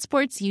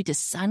transports you to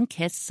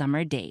sun-kissed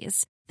summer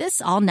days.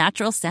 This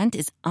all-natural scent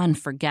is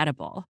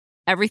unforgettable.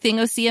 Everything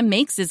Osea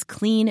makes is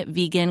clean,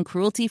 vegan,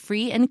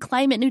 cruelty-free, and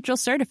climate-neutral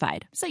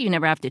certified, so you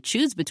never have to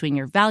choose between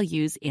your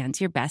values and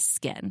your best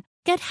skin.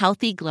 Get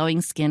healthy,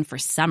 glowing skin for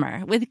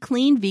summer with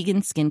clean,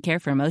 vegan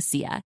skincare from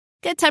Osea.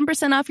 Get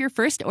 10% off your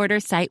first order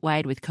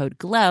site-wide with code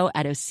GLOW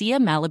at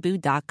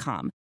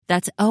OseaMalibu.com.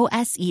 That's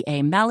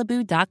OSEA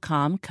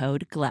Malibu.com,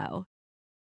 code GLOW.